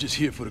 I'm just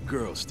here for the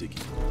girl,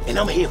 Sticky. And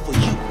I'm here for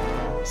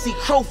you. See,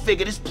 Crow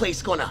figured this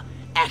place gonna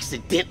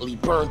accidentally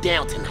burn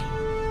down tonight.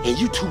 And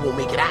you two won't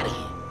make it out of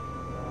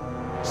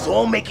here. So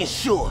I'm making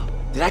sure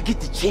that I get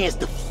the chance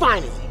to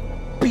finally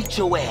beat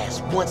your ass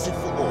once and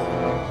for all.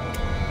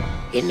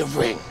 In the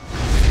ring.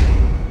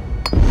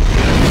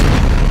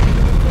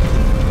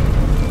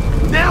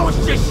 Now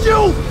it's just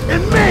you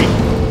and me!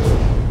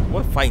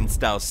 What fighting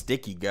style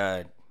Sticky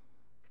got?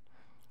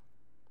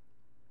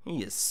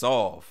 He is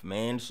soft,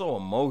 man. So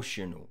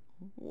emotional.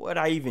 What'd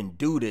I even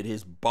do to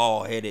this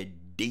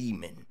bald-headed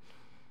demon?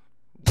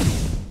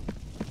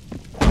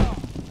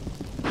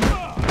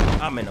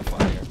 I'm in a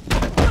fire.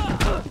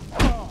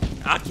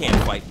 I can't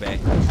fight back.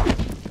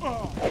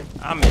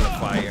 I'm in a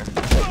fire.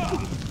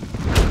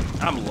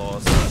 I'm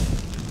lost.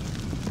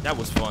 That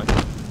was fun.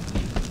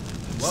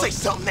 Say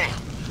something now.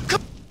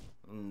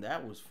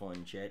 That was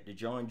fun, chat.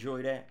 Did y'all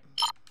enjoy that?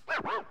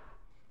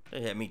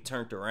 They had me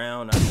turned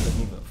around. I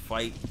couldn't even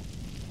fight.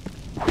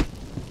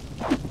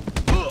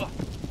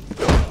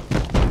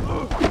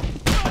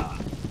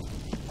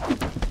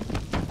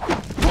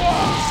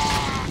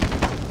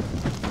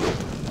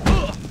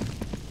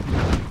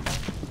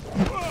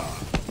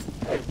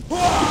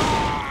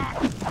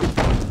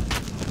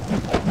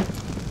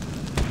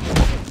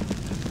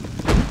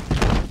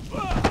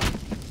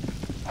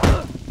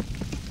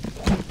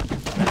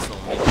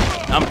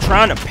 I'm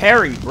trying to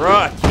parry, bro.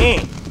 I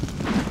can't.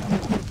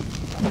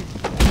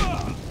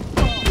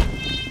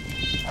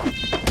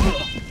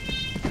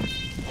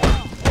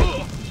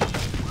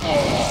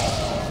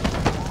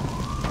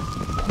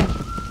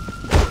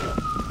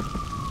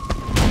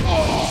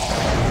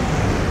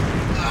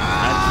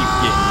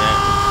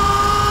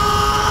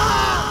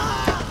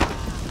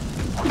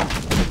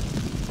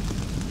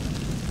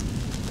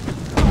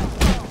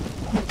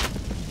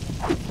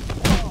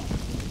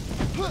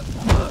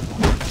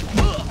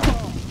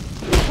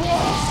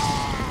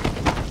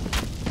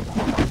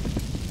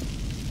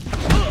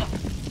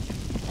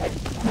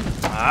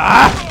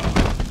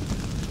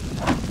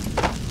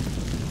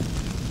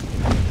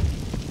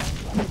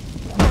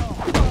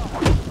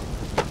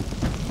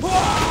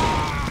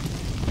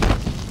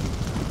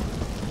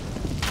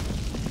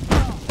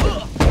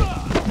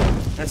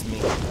 That's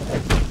me.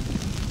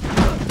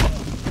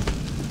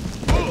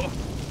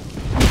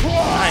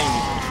 I ain't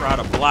even try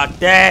to block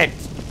that.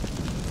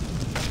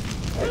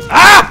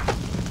 Ah!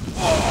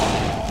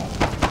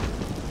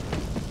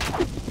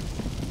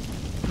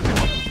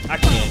 I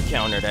can't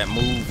counter that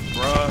move,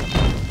 bruh.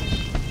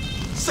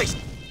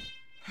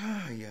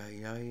 Ay,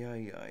 ay, ay,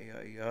 ay, ay,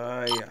 ay,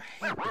 ay.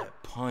 I hate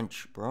that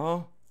punch,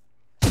 bro.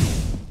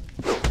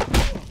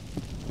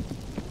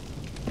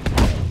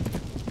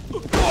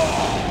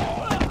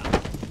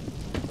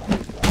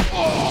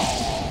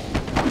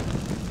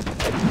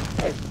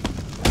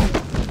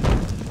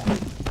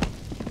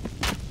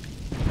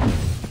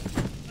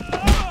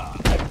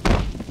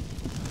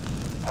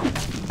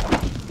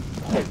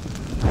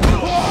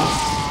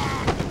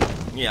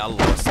 Yeah, I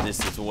lost this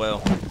as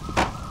well.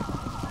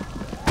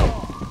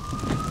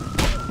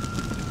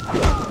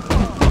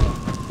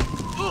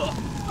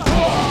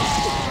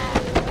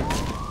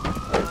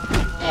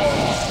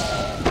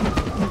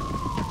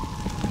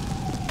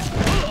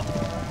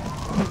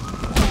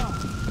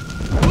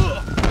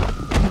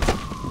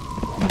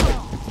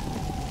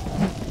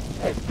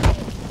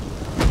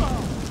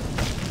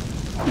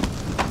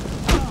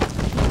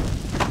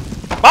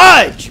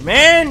 Fudge,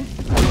 man!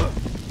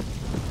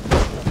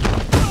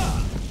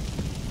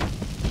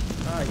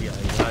 Ay,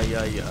 ay, ay,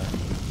 ay, ay.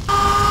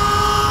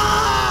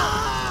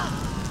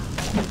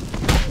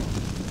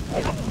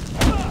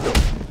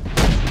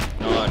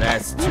 Oh,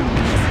 that's too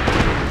easy.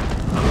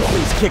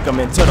 Please kick him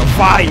into the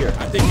fire.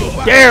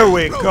 There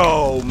we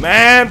go,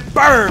 man.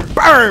 Burn,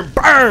 burn,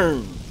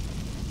 burn.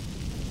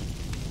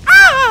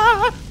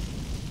 Ah!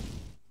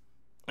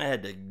 I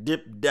had to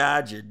dip,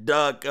 dodge, and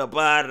duck up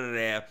out of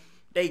there.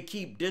 They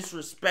keep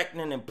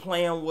disrespecting and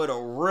playing with a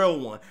real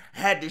one.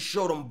 Had to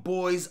show them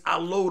boys I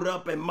load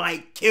up and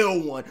might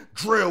kill one,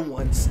 drill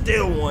one,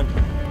 steal one.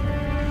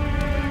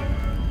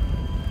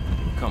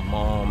 Come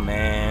on,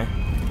 man.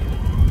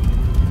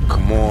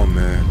 Come on,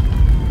 man.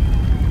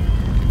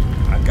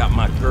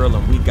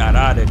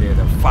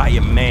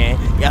 fireman.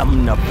 Yeah,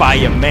 I'm the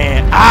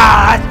fireman.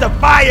 Ah, it's the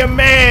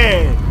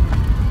fireman!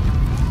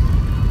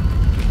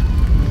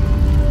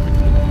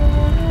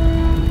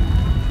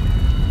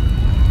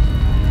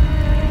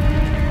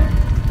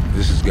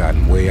 This has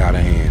gotten way out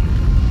of hand.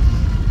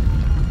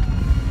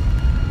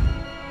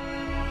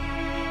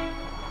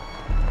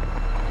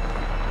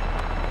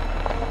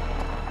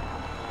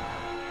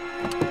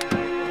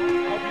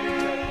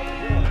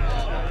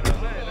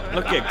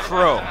 Look at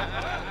Crow.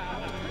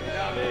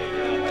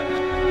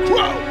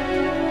 Crow!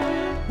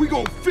 We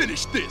gonna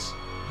finish this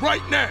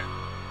right now.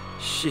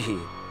 Shit.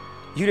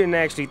 You didn't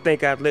actually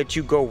think I'd let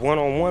you go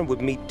one-on-one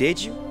with me,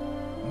 did you?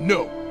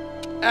 No.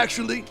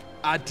 Actually,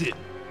 I didn't.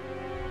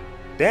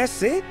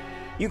 That's it?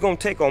 You gonna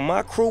take on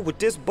my crew with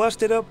this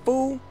busted up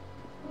fool?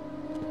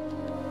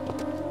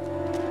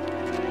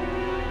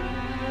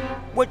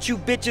 What you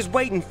bitches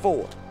waiting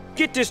for?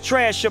 Get this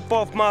trash up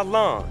off my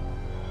lawn.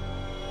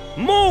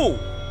 Move!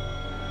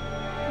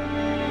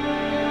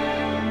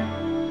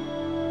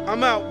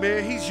 I'm out,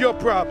 man. He's your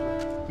problem.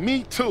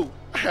 Me too.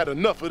 I had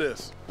enough of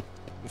this.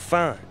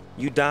 Fine.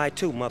 You die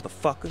too,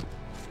 motherfucker.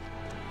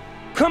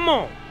 Come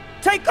on!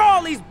 Take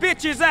all these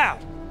bitches out!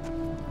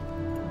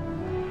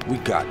 We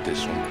got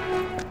this one.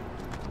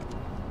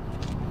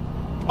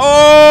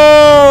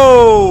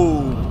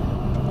 Oh!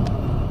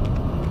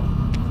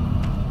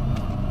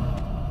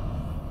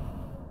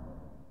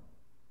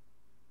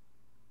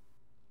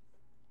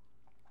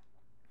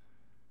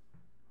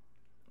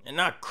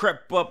 And I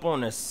crept up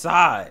on the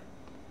side.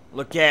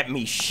 Look at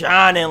me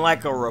shining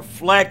like a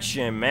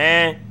reflection,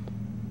 man.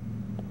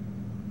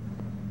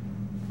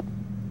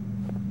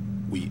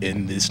 We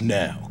end this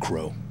now,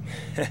 Crow.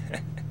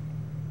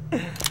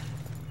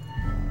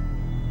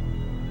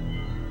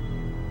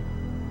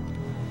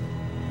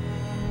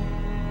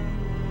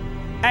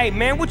 Hey,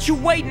 man, what you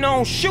waiting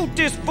on? Shoot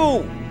this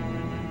fool!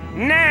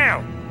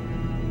 Now!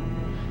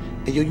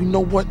 Hey, yo, you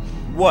know what?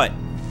 What?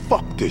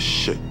 Fuck this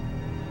shit.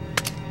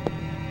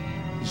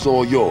 It's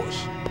all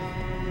yours.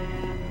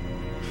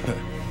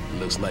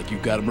 Looks like you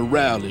got a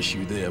morale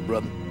issue there,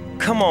 brother.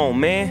 Come on,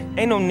 man.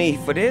 Ain't no need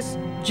for this.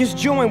 Just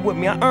join with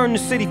me. I earned the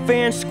city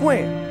fair and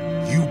square.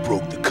 You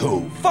broke the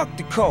code. Fuck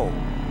the code.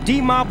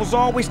 D-Mob was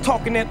always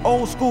talking that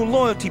old school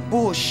loyalty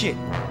bullshit.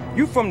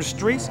 You from the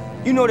streets,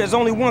 you know there's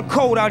only one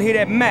code out here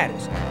that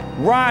matters.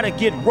 Ride or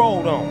get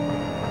rolled on.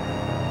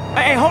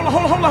 Hey, hold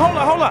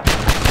up.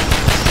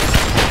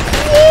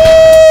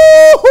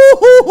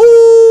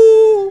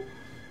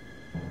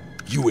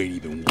 You ain't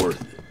even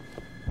worth it.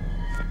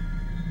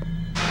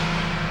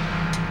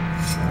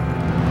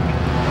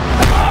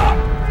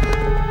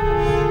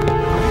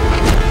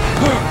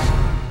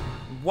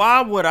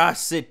 Why would I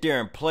sit there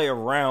and play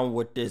around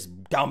with this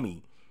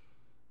dummy?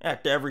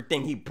 After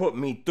everything he put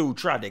me through,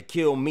 tried to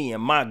kill me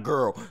and my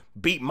girl,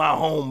 beat my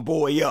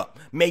homeboy up,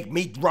 make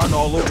me run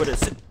all over the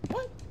city.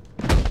 What?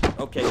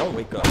 Okay, don't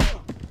wake up.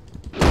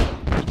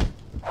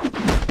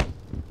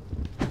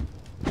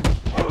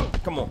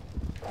 Come on.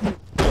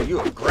 Oh, you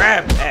a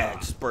grab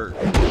expert.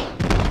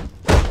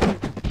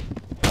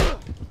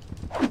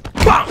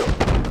 Bam!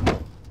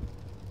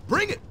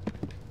 Bring it.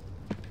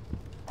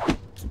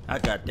 I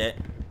got that.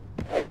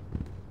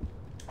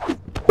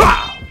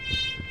 Bow!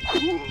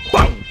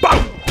 Bang!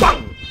 Bang!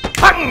 Bang!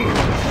 Bang!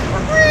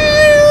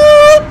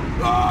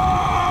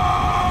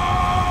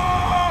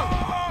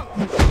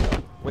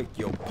 Wake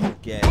your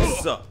punk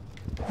ass up.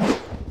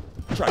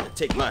 Tried to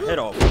take my head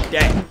off with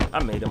that.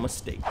 I made a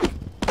mistake.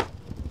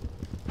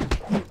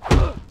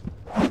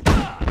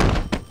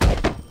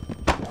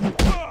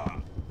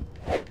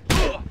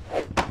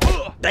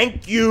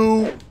 Thank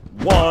you.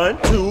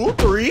 1, 2,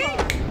 3.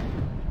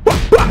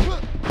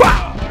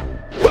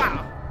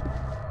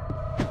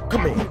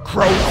 Come here,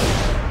 Crow.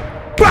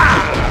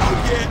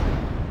 Oh, yeah?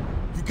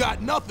 You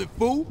got nothing,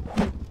 fool.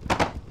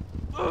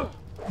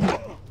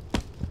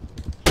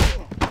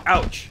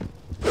 Ouch.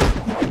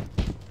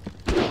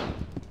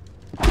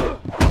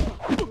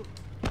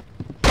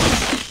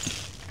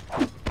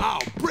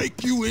 I'll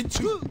break you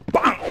into.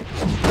 Bang!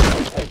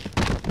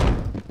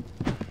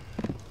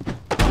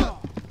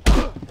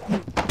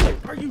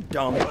 Are you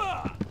dumb?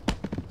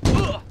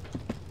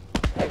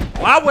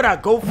 Why would I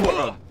go for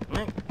a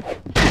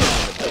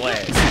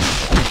glass?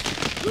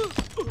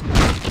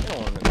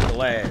 On the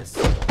glass.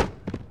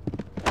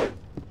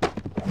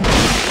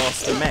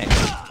 Lost the match.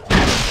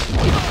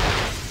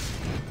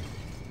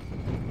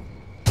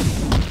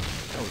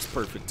 That was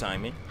perfect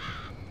timing.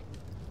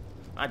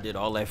 I did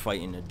all that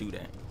fighting to do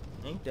that.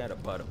 Ain't that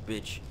about a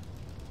bitch?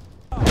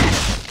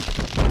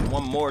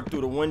 One more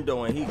through the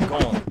window and he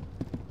gone.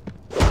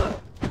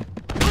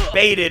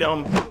 Baited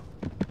him.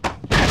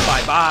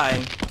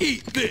 Bye-bye.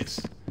 Eat this.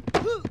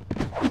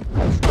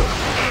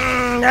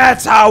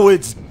 That's how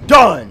it's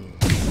done.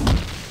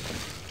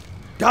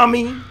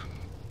 Dummy.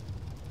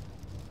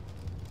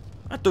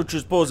 I thought you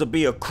were supposed to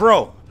be a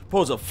crow. You're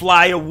supposed to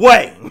fly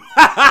away.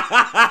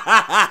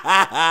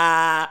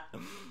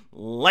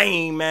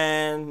 Lame,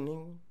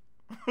 man.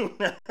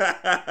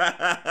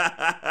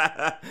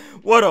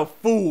 What a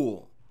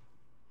fool.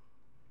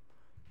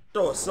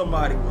 Thought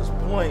somebody was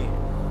playing.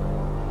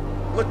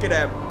 Look at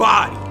that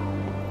body.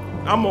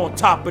 I'm on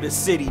top of the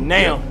city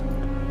now.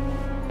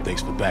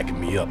 Thanks for backing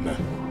me up,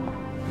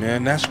 man.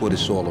 Man, that's what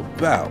it's all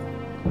about.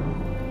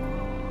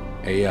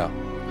 Hey, I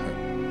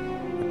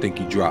think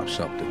he dropped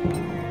something.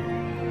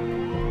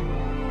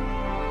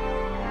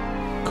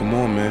 Come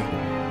on,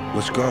 man.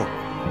 Let's go.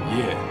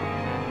 Yeah.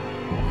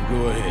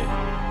 Go ahead.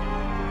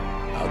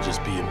 I'll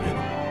just be a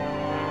minute.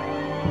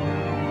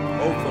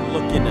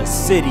 Overlooking a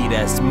city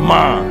that's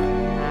mine.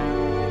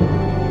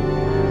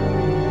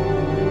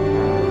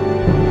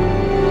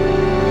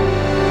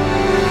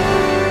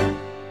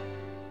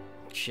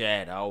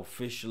 Chad, I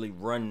officially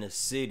run the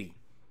city.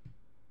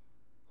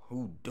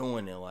 Who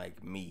doing it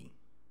like me?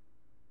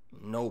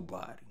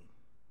 Nobody.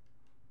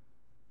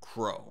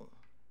 Crow.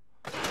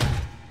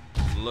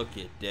 Look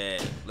at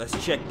that.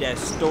 Let's check that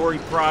story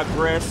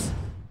progress.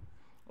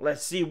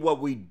 Let's see what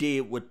we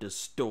did with the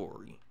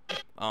story.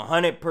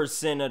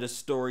 100% of the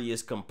story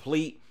is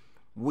complete.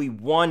 We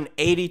won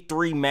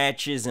 83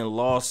 matches and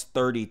lost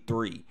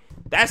 33.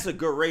 That's a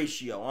good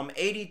ratio. I'm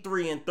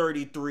 83 and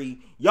 33.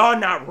 Y'all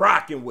not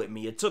rocking with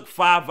me. It took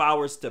 5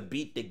 hours to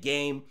beat the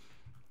game.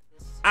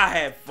 I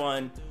had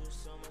fun.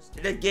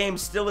 The game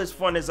still as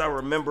fun as I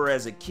remember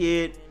as a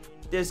kid.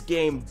 This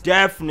game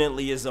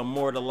definitely is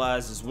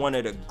immortalized as one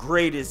of the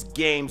greatest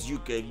games you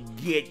could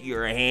get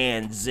your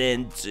hands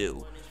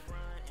into.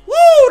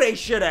 Woo! They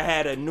should have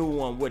had a new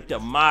one with the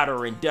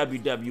modern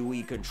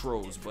WWE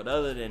controls. But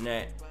other than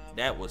that,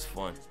 that was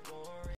fun.